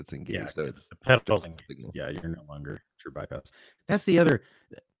because it's engaged. Yeah, so it's the pedals engaged. Yeah, you're no longer true bypass. That's the other.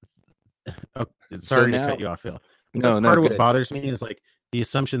 Oh, sorry to cut you off, Phil. No, part of what bothers me is like the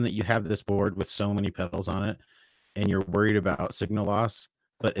assumption that you have this board with so many pedals on it, and you're worried about signal loss.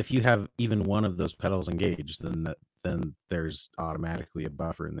 But if you have even one of those pedals engaged, then there's automatically a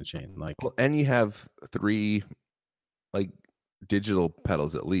buffer in the chain. Like, well, and you have 3 like digital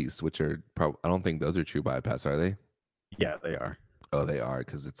pedals at least, which are I don't think those are true bypass, are they? Yeah, they are. Oh, they are,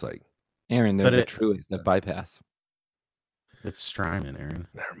 because it's like Aaron, they're the truest of bypass. It's Strymon, Aaron.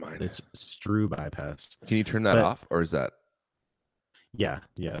 Never mind. It's true bypass. Can you turn that off, or is that? Yeah,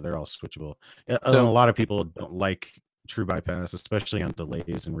 they're all switchable. So, a lot of people don't like true bypass, especially on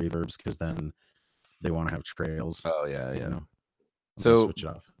delays and reverbs, because then they want to have trails. Oh yeah. You know? So switch it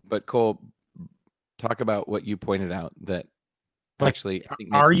off. But Cole, talk about what you pointed out that actually.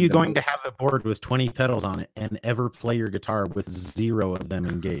 Are you going to have a board with 20 pedals on it and ever play your guitar with 0 of them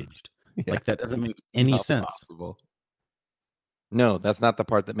engaged? Yeah. Like that doesn't make any sense. Possible. No, that's not the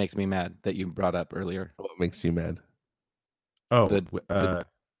part that makes me mad that you brought up earlier. What makes you mad? Oh, the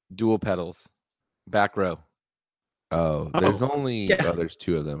dual pedals, back row. Oh, there's only there's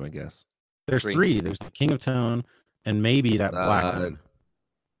 2 of them, I guess. There's 3. There's the King of Tone and maybe that black one.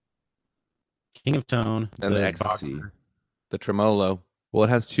 King of Tone and the Ecstasy, the Tremolo. Well, it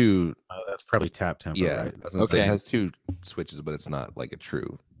has 2. That's probably tap tempo. Yeah, right? I was gonna say it has 2 switches, but it's not like a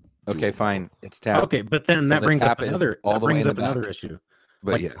true. Okay, fine. It's tap. Okay, but then that brings up another issue.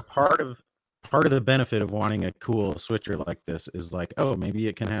 But like, part of the benefit of wanting a cool switcher like this is like, oh, maybe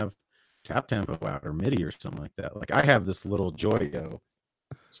it can have tap tempo out or MIDI or something like that. Like I have this little Joyo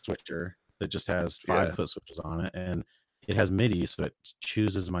switcher that just has 5-foot switches on it, and it has MIDI, so it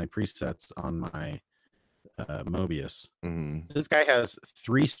chooses my presets on my Mobius. Mm-hmm. This guy has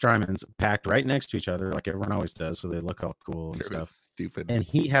 3 Strymons packed right next to each other, like everyone always does, so they look all cool and stuff. Stupid. And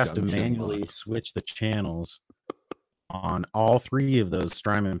he has to manually switch the channels on all 3 of those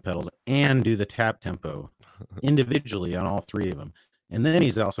Strymon pedals and do the tap tempo individually on all 3 of them. And then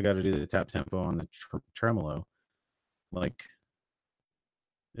he's also got to do the tap tempo on the tremolo. Like,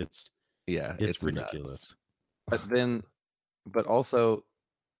 it's ridiculous. Nuts. But also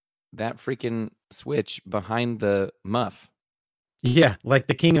that freaking switch behind the muff. Yeah, like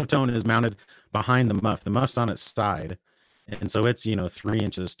the King of Tone is mounted behind the muff. The muff's on its side, and so it's 3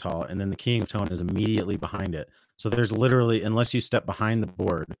 inches tall, and then the King of Tone is immediately behind it. So there's literally, unless you step behind the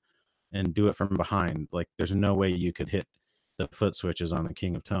board and do it from behind, like there's no way you could hit the foot switches on the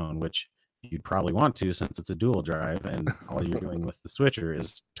King of Tone, which you'd probably want to since it's a dual drive, and all you're doing with the switcher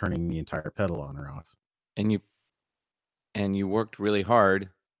is turning the entire pedal on or off. And you worked really hard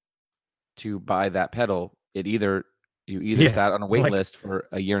to buy that pedal. You either sat on a wait list for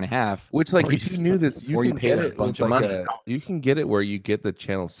a year and a half, which like if you knew this, you paid a bunch of money. You can get it where you get the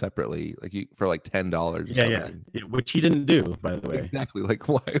channel separately, like for like $10 or something. Yeah, which he didn't do, by the way. Exactly. Like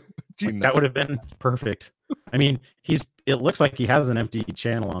why would you that would have been perfect. I mean, it looks like he has an empty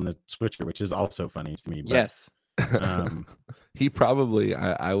channel on the switcher, which is also funny to me. But, yes. He probably,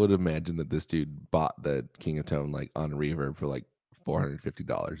 I would imagine that this dude bought the King of Tone like on Reverb for like $450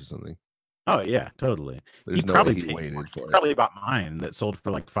 or something. Oh yeah, totally. He probably waited for it. Probably bought mine that sold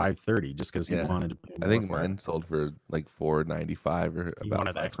for like $530 just because he wanted to pay more. I think mine sold for like $495 or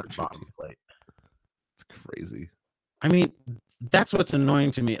about the extra bottom plate. It's crazy. I mean, that's what's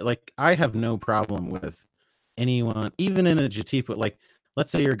annoying to me. Like, I have no problem with anyone, even in a Jatipa, like, let's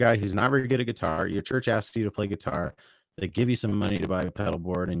say you're a guy who's not very good at guitar. Your church asks you to play guitar. They give you some money to buy a pedal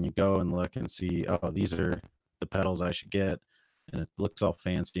board, and you go and look and see, oh, these are the pedals I should get. And it looks all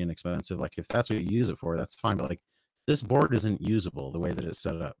fancy and expensive. Like, if that's what you use it for, that's fine. But like, this board isn't usable the way that it's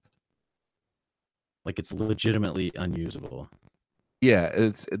set up. Like, it's legitimately unusable. Yeah,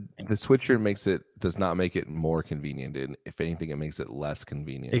 the switcher does not make it more convenient, and if anything, it makes it less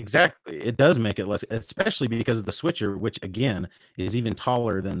convenient. Exactly, it does make it less, especially because of the switcher, which again is even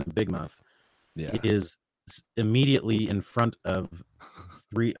taller than the Big Muff. Yeah, it is immediately in front of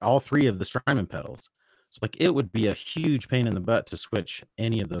all three of the Strymon pedals. So like, it would be a huge pain in the butt to switch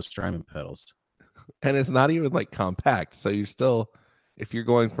any of those Strymon pedals. And it's not even like compact, so you're still, if you're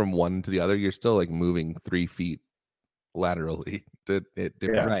going from one to the other, you're still like moving 3 feet laterally to hit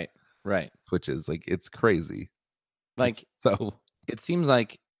different right switches. Like, it's crazy. Like, so it seems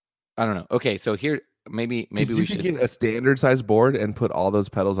like, I don't know. Okay, so here maybe we should get a standard size board and put all those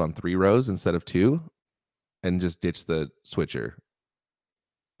pedals on 3 rows instead of 2, and just ditch the switcher.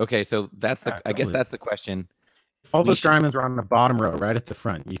 Okay, so that's the. I guess that's the question. If all the Strymons are on the bottom row, right at the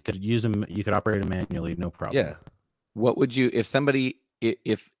front, you could use them. You could operate them manually, no problem. Yeah. What would you if somebody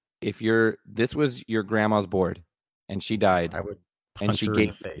if this was your grandma's board and she died? I would punch her in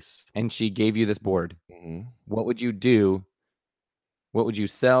the face. And she gave you this board. Mm-hmm. What would you do? What would you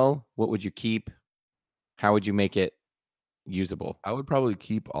sell? What would you keep? How would you make it usable? I would probably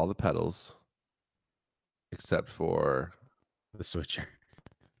keep all the pedals except for the switcher.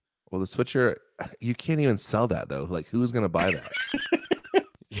 Well, the switcher, you can't even sell that though. Like, who's gonna buy that?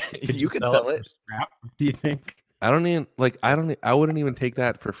 You could sell it. Scrap, do you think? I wouldn't even take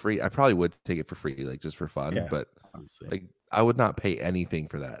that for free. I probably would take it for free, like just for fun. But honestly, like, I would not pay anything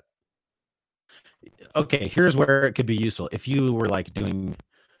for that. Okay, here's where it could be useful. If you were like doing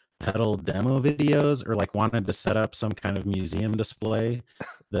pedal demo videos or like wanted to set up some kind of museum display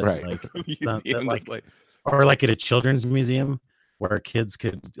that like or like at a children's museum where kids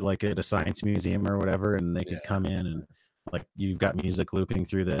could, like at a science museum or whatever, and they could come in and like you've got music looping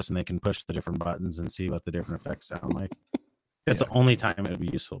through this and they can push the different buttons and see what the different effects sound like. That's the only time it would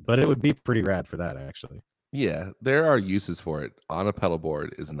be useful, but it would be pretty rad for that actually. Yeah, there are uses for it. On a pedal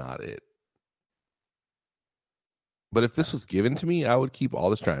board is not it. But if this was given to me, I would keep all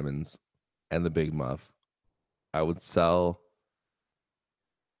the Strymons and the Big Muff. I would sell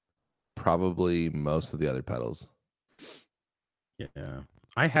probably most of the other pedals. Yeah.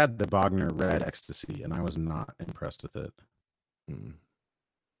 I had the Bogner Red Ecstasy and I was not impressed with it.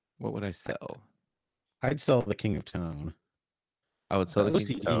 What would I sell? I'd sell the King of Tone. I would sell the OCD.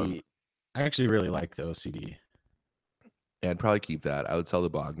 King of Tone. I actually really like the OCD. Yeah, I'd probably keep that. I would sell the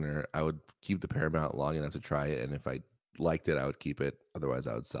Bogner. I would keep the Paramount long enough to try it, and if I liked it, I would keep it. Otherwise,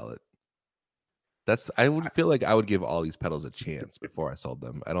 I would sell it. I would feel like I would give all these pedals a chance before I sold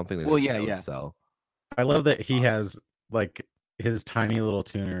them. I don't think they should sell. I love that he has like his tiny little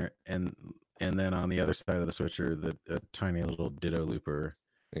tuner and then on the other side of the switcher the tiny little ditto looper.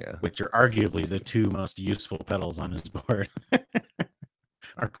 Yeah, which are arguably the two most useful pedals on his board.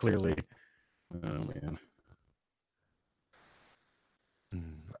 Are clearly. Oh man.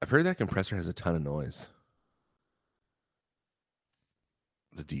 I've heard that compressor has a ton of noise.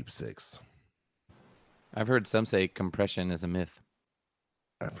 The Deep 6. I've heard some say compression is a myth.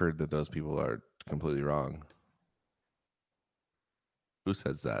 I've heard that those people are completely wrong. Who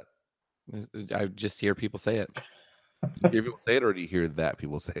says that? I just hear people say it. You hear people say it, or do you hear that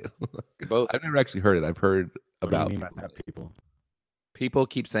people say it? Both. I've never actually heard it. I've heard about that people. People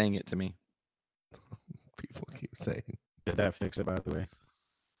keep saying it to me. People keep saying. Did that fix it, by the way?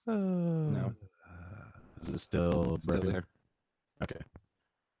 No. Is it still there? Okay.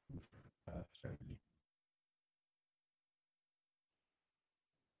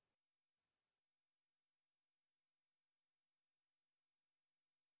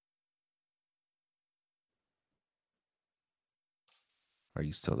 Are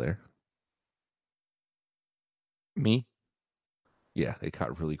you still there? Me? Yeah, it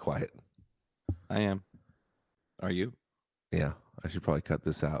got really quiet. I am. Are you? Yeah, I should probably cut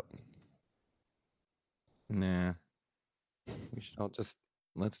this out. Nah. We should all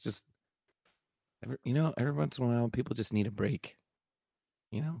every once in a while, people just need a break.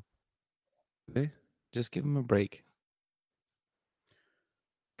 You know? Hey? Just give them a break.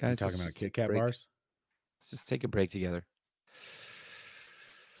 Guys, talking about Kit Kat bars? Let's just take a break together.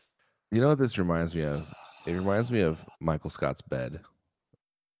 You know what this reminds me of? It reminds me of Michael Scott's bed.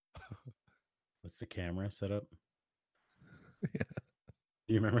 What's the camera set up? Yeah.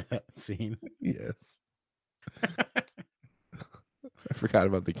 Do you remember that scene? Yes. I forgot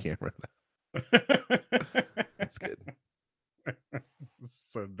about the camera. That's good.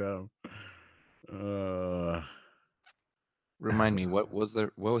 So dumb. Remind me, what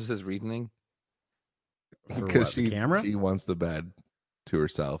was his reasoning? Because she wants the bed to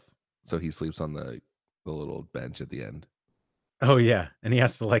herself, so he sleeps on the little bench at the end. Oh yeah, and he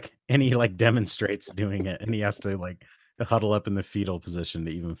has to he demonstrates doing it, and he has to huddle up in the fetal position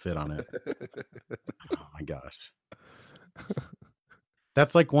to even fit on it. Oh my gosh.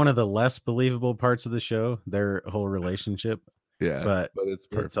 That's one of the less believable parts of the show, their whole relationship. Yeah, but it's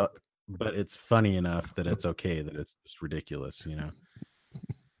perfect. But it's funny enough that it's okay, that it's just ridiculous, you know.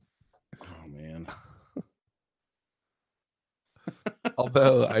 Oh man.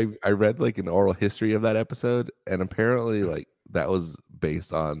 Although I read an oral history of that episode, and apparently that was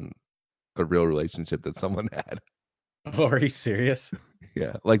based on a real relationship that someone had. Oh, are you serious?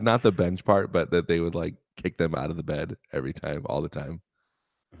 Yeah, not the bench part, but that they would kick them out of the bed every time, all the time.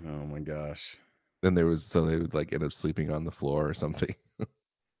 Oh my gosh. Then they would end up sleeping on the floor or something.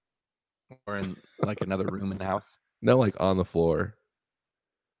 Or in another room in the house. No, on the floor.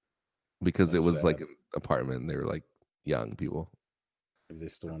 because That's it was sad. like an apartment and they were like young people. They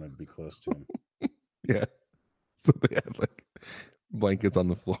still wanted to be close to him. Yeah. So they had like blankets on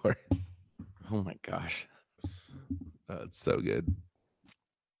the floor. Oh my gosh. It's so good.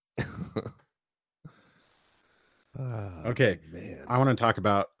 Okay. Man. I want to talk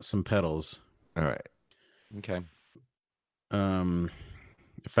about some pedals. All right. Okay.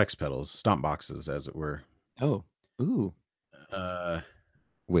 Effects pedals, stomp boxes, as it were. Oh. Ooh.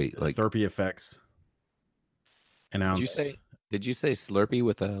 Wait, like Thorpe Effects announced. Did you say Slurpee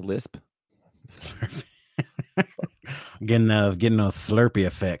with a lisp? getting a Slurpee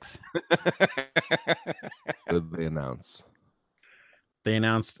effects. what did they announce? They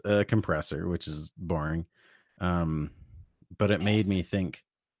announced a compressor, which is boring. But it made me think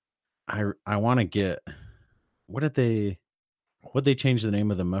I want to get what they change the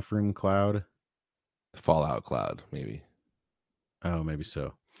name of the mushroom cloud? Fallout Cloud, maybe. Oh, maybe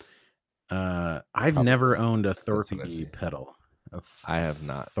so. I've Probably. never owned a That's Thorpe what I see. pedal. I have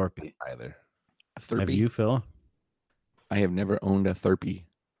not Thorpe either. Have you, Phil? I have never owned a Thorpe.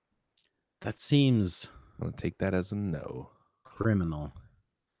 That seems I'm gonna take that as a no. criminal.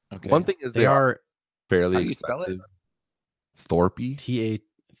 Okay. One thing is They are fairly How do you spell expensive. it? Thorpe.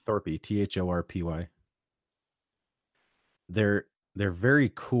 Thorpe, THORPY. They're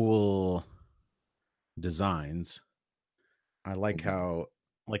very cool designs. I like how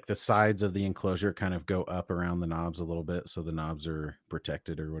like the sides of the enclosure kind of go up around the knobs a little bit, so the knobs are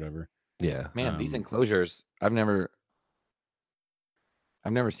protected or whatever. Yeah. Man, these enclosures, I've never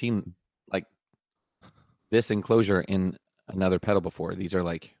seen like this enclosure in another pedal before. These are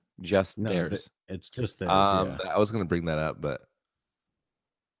like just theirs. It's just theirs. I was gonna bring that up, but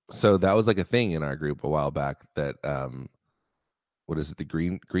so that was like a thing in our group a while back that what is it? The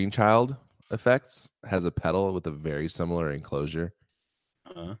Green Child Effects has a pedal with a very similar enclosure.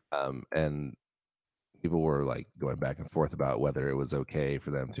 And people were like going back and forth about whether it was okay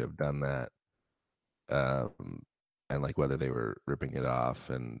for them to have done that. And like whether they were ripping it off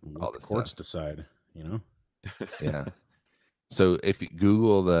and all this courts stuff. decide, you know? Yeah. So if you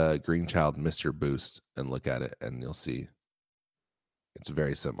Google the Green Child Mr. Boost and look at it, and you'll see it's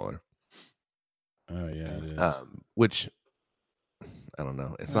very similar. Oh yeah, it is. Which I don't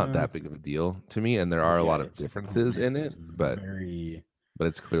know. It's not that big of a deal to me, and there are a lot of differences in it, but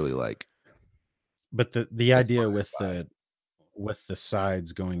it's clearly like. But the idea with the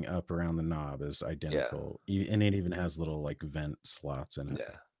sides going up around the knob is identical, and it even has little like vent slots in it.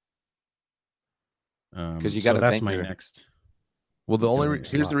 Yeah. Because you got to. That's my next. Well,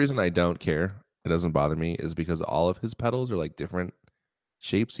 here's the reason I don't care. It doesn't bother me is because all of his pedals are like different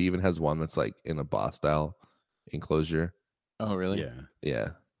shapes. He even has one that's like in a Boss style enclosure. Oh, really? Yeah. Yeah.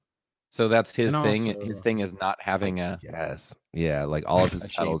 So that's his thing. His thing is not having Yes. Yeah. Like all of his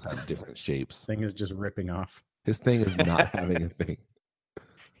pedals have different shapes. Thing is just ripping off. His thing is not having a thing.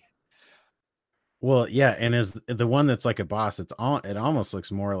 Well, yeah, and as the one that's like a Boss, it almost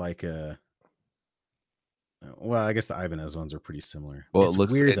looks more like a. Well, I guess the Ibanez ones are pretty similar. Well, it's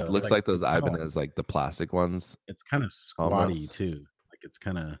looks weird, it looks like those Ibanez, like the plastic ones. It's kind of squatty too. Like it's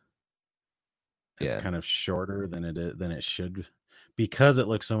kind of shorter than it should, because it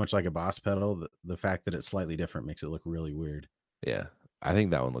looks so much like a Boss pedal. The fact that it's slightly different makes it look really weird. Yeah, I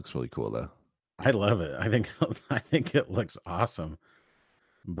think that one looks really cool though. I love it. I think it looks awesome.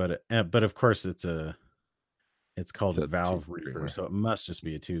 But of course it's called a Valve Reaper, so it must just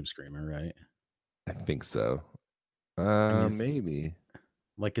be a tube screamer, right? I think so. Maybe.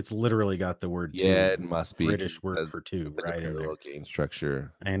 Like it's literally got the word tube. Yeah, it must be British word for tube, right? In little gain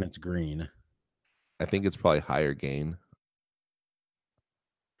structure, and it's green. I think it's probably higher gain.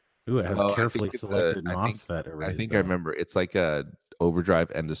 Ooh, it has carefully selected MOSFET arrays. I think I remember. It's like a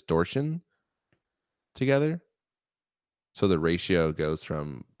overdrive and distortion together. So the ratio goes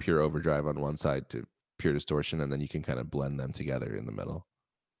from pure overdrive on one side to pure distortion, and then you can kind of blend them together in the middle,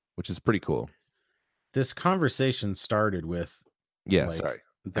 which is pretty cool. This conversation started with sorry.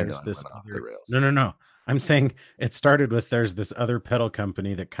 There's this other no. I'm saying it started with there's this other pedal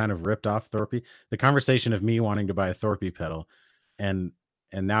company that kind of ripped off Thorpe. The conversation of me wanting to buy a Thorpe pedal, and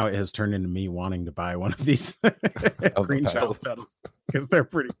now it has turned into me wanting to buy one of these Green Child pedals because they're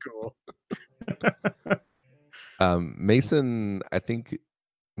pretty cool. Mason, I can't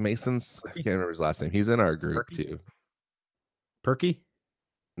remember his last name. He's in our group too. Perky?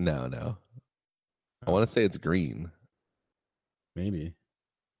 No. I want to say it's Green. Maybe.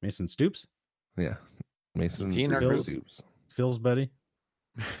 Mason Stoops? Yeah. Mason Stoops. Phil's buddy.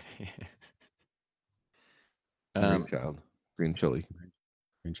 Green Child. Green Chili.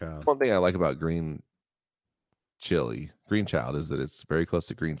 Green Child. One thing I like about Green Child is that it's very close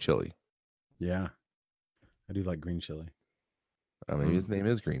to Green Chili. Yeah, I do like green chili. Maybe his name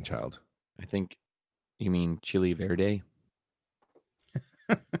is Green Child. I think you mean chili verde.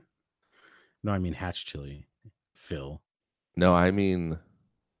 No, I mean hatch chili, Phil. No, I mean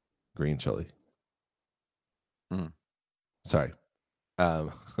green chili. Sorry.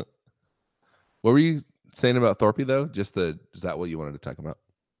 What were you saying about Thorpe though? Is that what you wanted to talk about?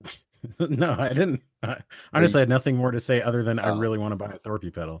 No, I didn't. Honestly, I had nothing more to say other than I really want to buy a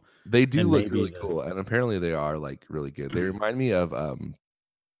Thorpe pedal. They do look really cool, and apparently they are like really good. They remind me of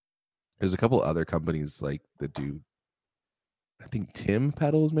there's a couple other companies like that do. I think Tim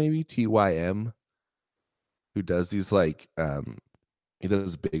pedals, maybe TYM, who does these like he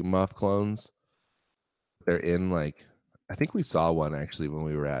does Big Muff clones. They're in like, I think we saw one actually when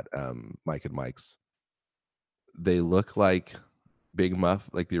we were at Mike and Mike's. They look like Big Muff,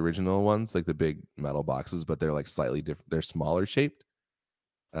 like the original ones, like the big metal boxes, but they're like slightly different. They're smaller shaped.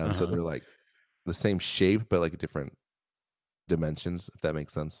 So they're like the same shape, but like different dimensions, if that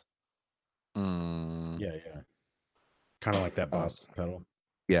makes sense. Yeah. Kind of like that Boss pedal.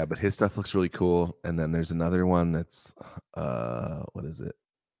 Yeah, but his stuff looks really cool. And then there's another one that's what is it?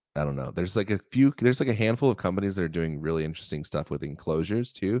 I don't know. There's like a handful of companies that are doing really interesting stuff with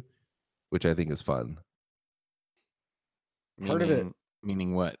enclosures too, which I think is fun. Part of it,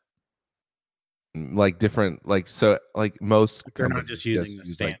 meaning what? Like different, like so, like most they're companies not just using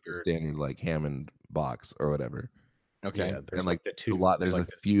the standard like Hammond box or whatever. Okay, yeah, and like there's a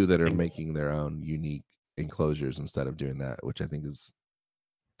few that are making their own unique enclosures instead of doing that, which I think is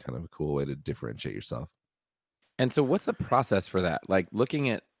kind of a cool way to differentiate yourself. And so, what's the process for that? Like looking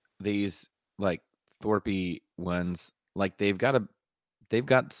at these like Thorpe ones, like they've got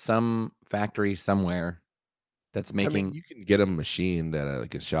some factory somewhere that's making. I mean, you can get them machined at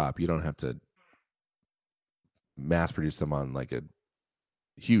like a shop. You don't have to mass produce them on like a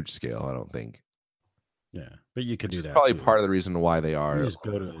huge scale, I don't think. Yeah, but you could do that. Probably part of the reason why they are you just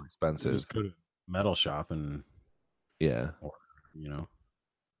go to expensive. Just go to metal shop and or,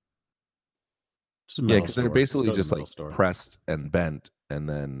 because they're basically just like pressed and bent and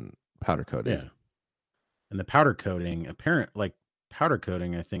then powder coated. Yeah, and the powder coating, powder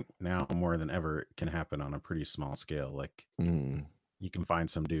coating, I think now more than ever can happen on a pretty small scale. Like you can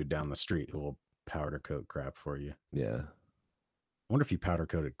find some dude down the street who will powder coat crap for you. Yeah, I wonder if you powder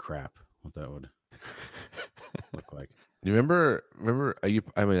coated crap, what that would look like. Do you remember?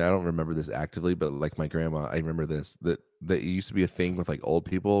 I mean, I don't remember this actively, but like my grandma, I remember this that it used to be a thing with like old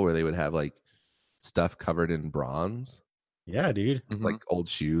people where they would have like stuff covered in bronze. Yeah, dude, like old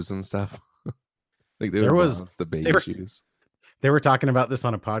shoes and stuff. Like there was the baby shoes. They were talking about this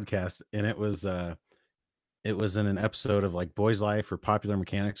on a podcast, and it was in an episode of like Boys Life or Popular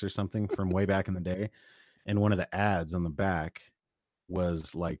Mechanics or something from way back in the day. And one of the ads on the back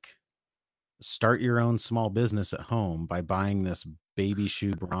was like, start your own small business at home by buying this baby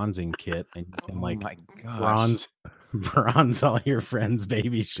shoe bronzing kit, and you can bronze all your friends'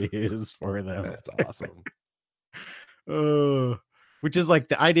 baby shoes for them. That's awesome. Which is like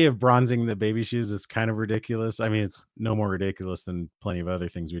the idea of bronzing the baby shoes is kind of ridiculous. I mean, it's no more ridiculous than plenty of other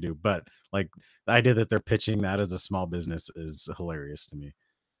things we do, but like the idea that they're pitching that as a small business is hilarious to me.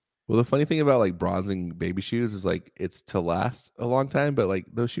 Well, the funny thing about like bronzing baby shoes is like it's to last a long time, but like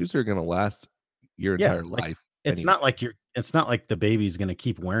those shoes are going to last your entire life. It's not like the baby's going to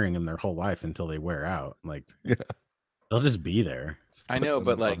keep wearing them their whole life until they wear out. Like they'll just be there. I know,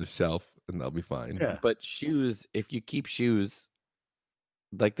 but like on the shelf and they'll be fine. Yeah. But shoes, if you keep shoes,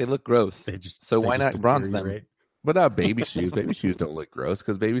 like they look gross. So why not bronze them? Right? But not baby shoes. Baby shoes don't look gross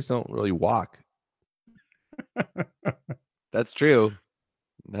because babies don't really walk. That's true.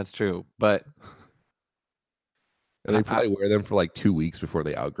 But and they probably wear them for like 2 weeks before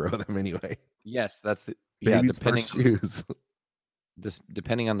they outgrow them anyway. Yes, that's the baby's first shoes.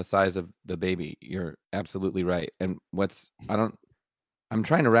 Depending on the size of the baby, you're absolutely right. And I'm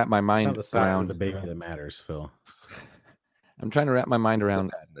trying to wrap my mind around the size of the baby that matters, Phil. I'm trying to wrap my mind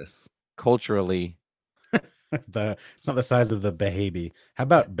around madness culturally. It's not the size of the baby. How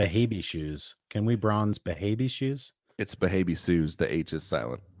about baby shoes? Can we bronze baby shoes? It's baby shoes. The H is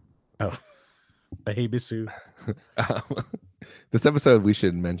silent. Oh, baby shoe. This episode, we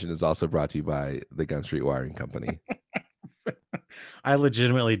should mention, is also brought to you by the Gun Street Wiring Company. I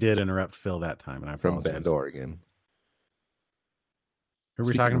legitimately did interrupt Phil that time, and I from Bend, Oregon. Who are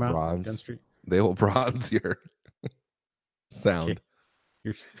we talking about? Bronze, Gun Street? They will bronze your sound.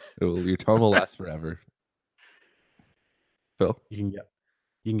 Okay. Your tone will last forever. Phil, you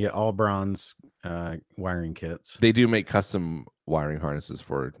can get all bronze wiring kits. They do make custom wiring harnesses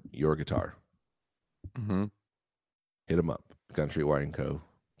for your guitar. Mm-hmm. Hit them up, Gun Street Wiring Co.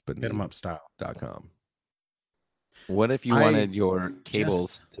 hit'emupstyle.com. What if you wanted your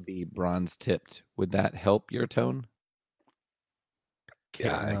cables to be bronze tipped? Would that help your tone?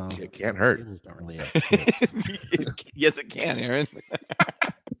 Yeah, it can't hurt. Cables don't really have Yes, it can, Aaron.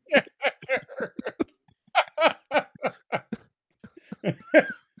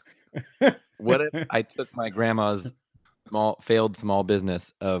 What if I took my grandma's failed small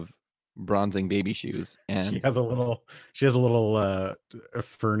business of bronzing baby shoes, and she has a little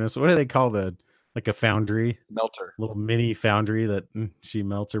furnace. What do they call like a foundry? Melter. Little mini foundry that she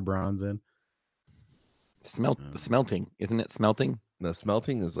melts her bronze in. Smelting, isn't it smelting? No,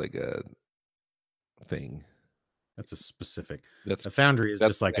 smelting is like a thing. That's a specific. A foundry is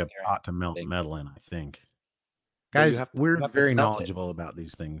just like a pot to melt metal in, I think. Guys, we're very knowledgeable about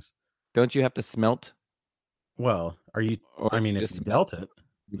these things. Don't you have to smelt? Well, are you? I mean, if you melt it,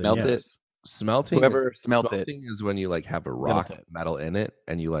 melt it. Smelting. Whoever smelting is when you like have a rock metal in it,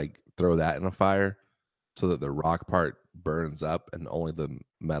 and you like throw that in a fire, so that the rock part burns up, and only the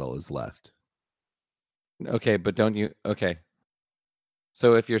metal is left. Okay, but don't you? Okay.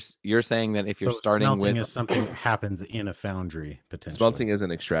 So if you're saying that if you're starting smelting with is something that happens in a foundry potentially. Smelting is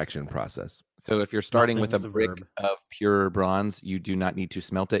an extraction process. So if you're starting with a brick of pure bronze, you do not need to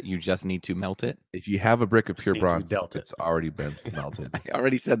smelt it. You just need to melt it. If you have a brick of pure bronze, it's already been smelted. I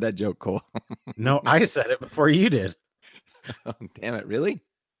already said that joke, Cole. No, I said it before you did. Oh, damn it! Really?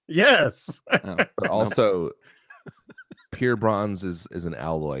 Yes. But also, pure bronze is an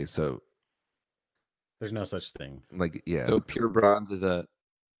alloy, so there's no such thing. Like, yeah. So pure bronze is a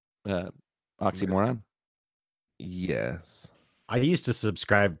oxymoron? Yes. I used to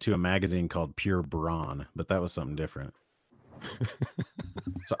subscribe to a magazine called Pure Brawn, but that was something different.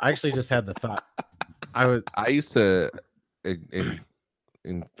 So I actually just had the thought. I used to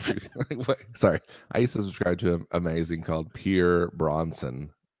sorry. I used to subscribe to a magazine called Pure Bronson.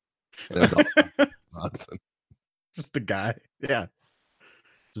 It was all Bronson. Just a guy. Yeah.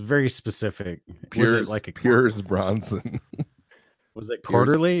 It's very specific. Piers, was it like Piers Bronson. Was it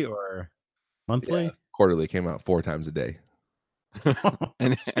quarterly or monthly? Yeah, quarterly. Came out 4 times a day.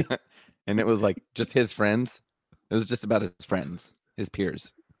 and it was like just his friends. It was just about his friends, his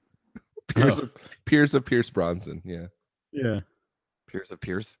peers. Peers of Pierce Bronson. Yeah. Yeah. Peers of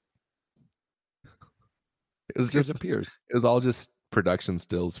Pierce. It was just Pierce. It was all just production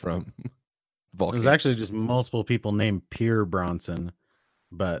stills from Vulcan. It was actually just multiple people named Pierre Bronson.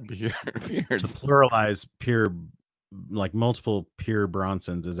 But to pluralize Pierre, like multiple Pierre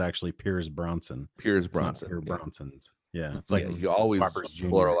Bronsons, is actually Piers Bronson. Piers Bronson. Pierre Bronsons. Yeah. It's like you always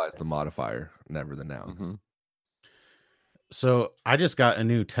pluralize the modifier, never the noun. Mm-hmm. So I just got a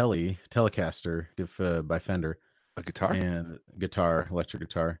new Telecaster by Fender. A guitar? And electric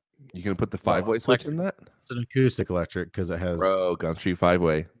guitar. You gonna put the 5-way switch in that? It's an acoustic electric because it has Gun Street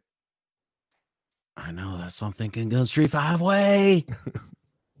 5-way. I know, that's what I'm thinking. Gun Street 5-way.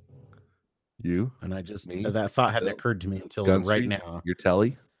 You and I just that thought hadn't occurred to me until right now. Your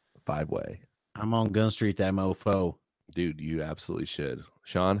Telly 5-way. I'm on Gun Street, that mofo. Dude, you absolutely should.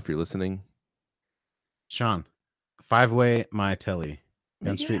 Sean, if you're listening. Sean, 5-way my Telly.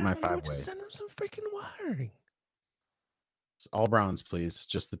 Gun Street my 5-way. Send him some freaking wiring. It's all bronze, please.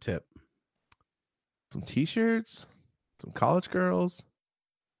 Just the tip. Some t-shirts, some college girls,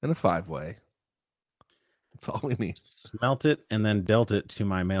 and a 5-way. That's all we need. Smelt it and then dealt it to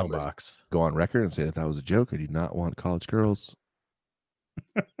my mailbox. Go on record and say that was a joke. I do not want college girls.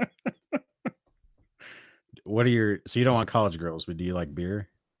 So you don't want college girls, but do you like beer?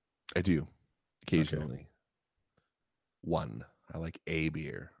 I do. Occasionally. Okay. One. I like a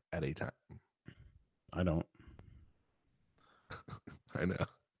beer at a time. I don't. I know.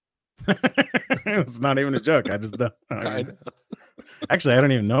 It's not even a joke. I just don't. I know. Actually, I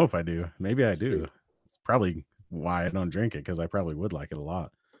don't even know if I do. Maybe I do. It's probably why I don't drink it, because I probably would like it a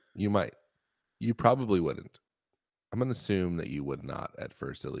lot. You might. You probably wouldn't. I'm going to assume that you would not at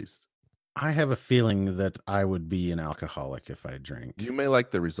first, at least. I have a feeling that I would be an alcoholic if I drank. You may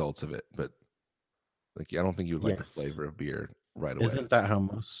like the results of it, but like I don't think you would like the flavor of beer right away. Isn't that how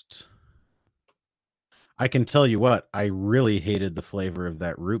most... I can tell you what, I really hated the flavor of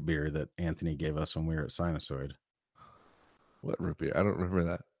that root beer that Anthony gave us when we were at Sinusoid. What root beer? I don't remember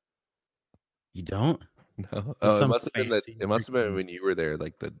that. You don't? No. Oh, it must have been when you were there,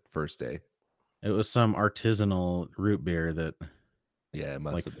 like the first day. It was some artisanal root beer that it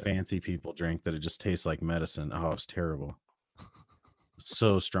must have been. Fancy people drink that it just tastes like medicine. Oh, it's terrible.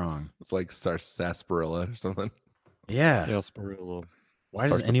 So strong. It's like sarsaparilla or something. Yeah. Sarsaparilla. Why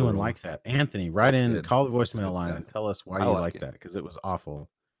does anyone like that? Anthony, write in, call the voicemail line and tell us why you like that, because it was awful.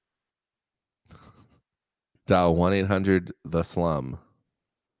 Dial 1-800-THE-SLUM.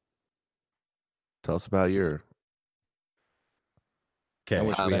 Tell us about your. I Okay.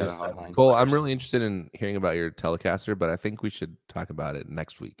 wish we had a hotline. Cole, I'm really interested in hearing about your Telecaster, but I think we should talk about it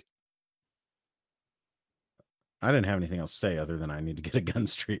next week. I didn't have anything else to say other than I need to get a gun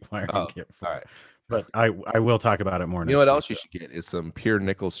street wiring kit for all right. But I will talk about it more next week. You know what else you should get is some pure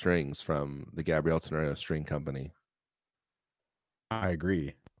nickel strings from the Gabriel Tenorio String Company. I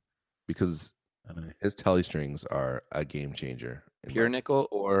agree. Because his Tele strings are a game changer. Pure nickel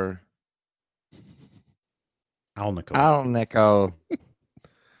or Alnico. Alnico.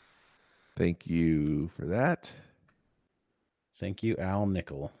 Thank you for that. Thank you, Al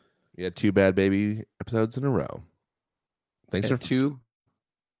Nickel. We had 2 Bad Baby episodes in a row. Thanks for 2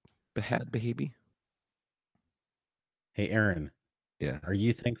 Bad Baby. Hey, Aaron. Yeah. Are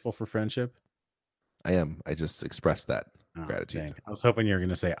you thankful for friendship? I am. I just expressed that gratitude. Dang. I was hoping you were going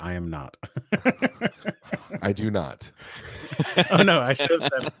to say I am not. I do not. Oh no, I should have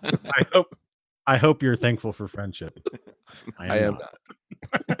said I hope you're thankful for friendship. I am not.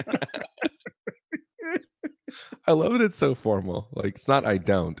 I love it. It's so formal. Like, it's not I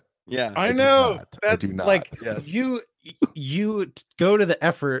don't. Yeah. I know. I do not. Like you go to the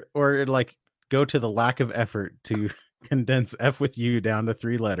effort or like go to the lack of effort to condense F with U down to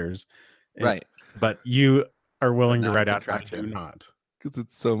 3 letters. Right. But you are willing to write out I do not. Because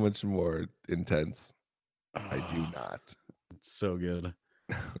it's so much more intense. I do not. It's so good.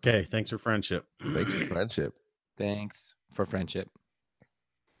 Okay. Thanks for friendship. Thanks for friendship. Thanks for friendship.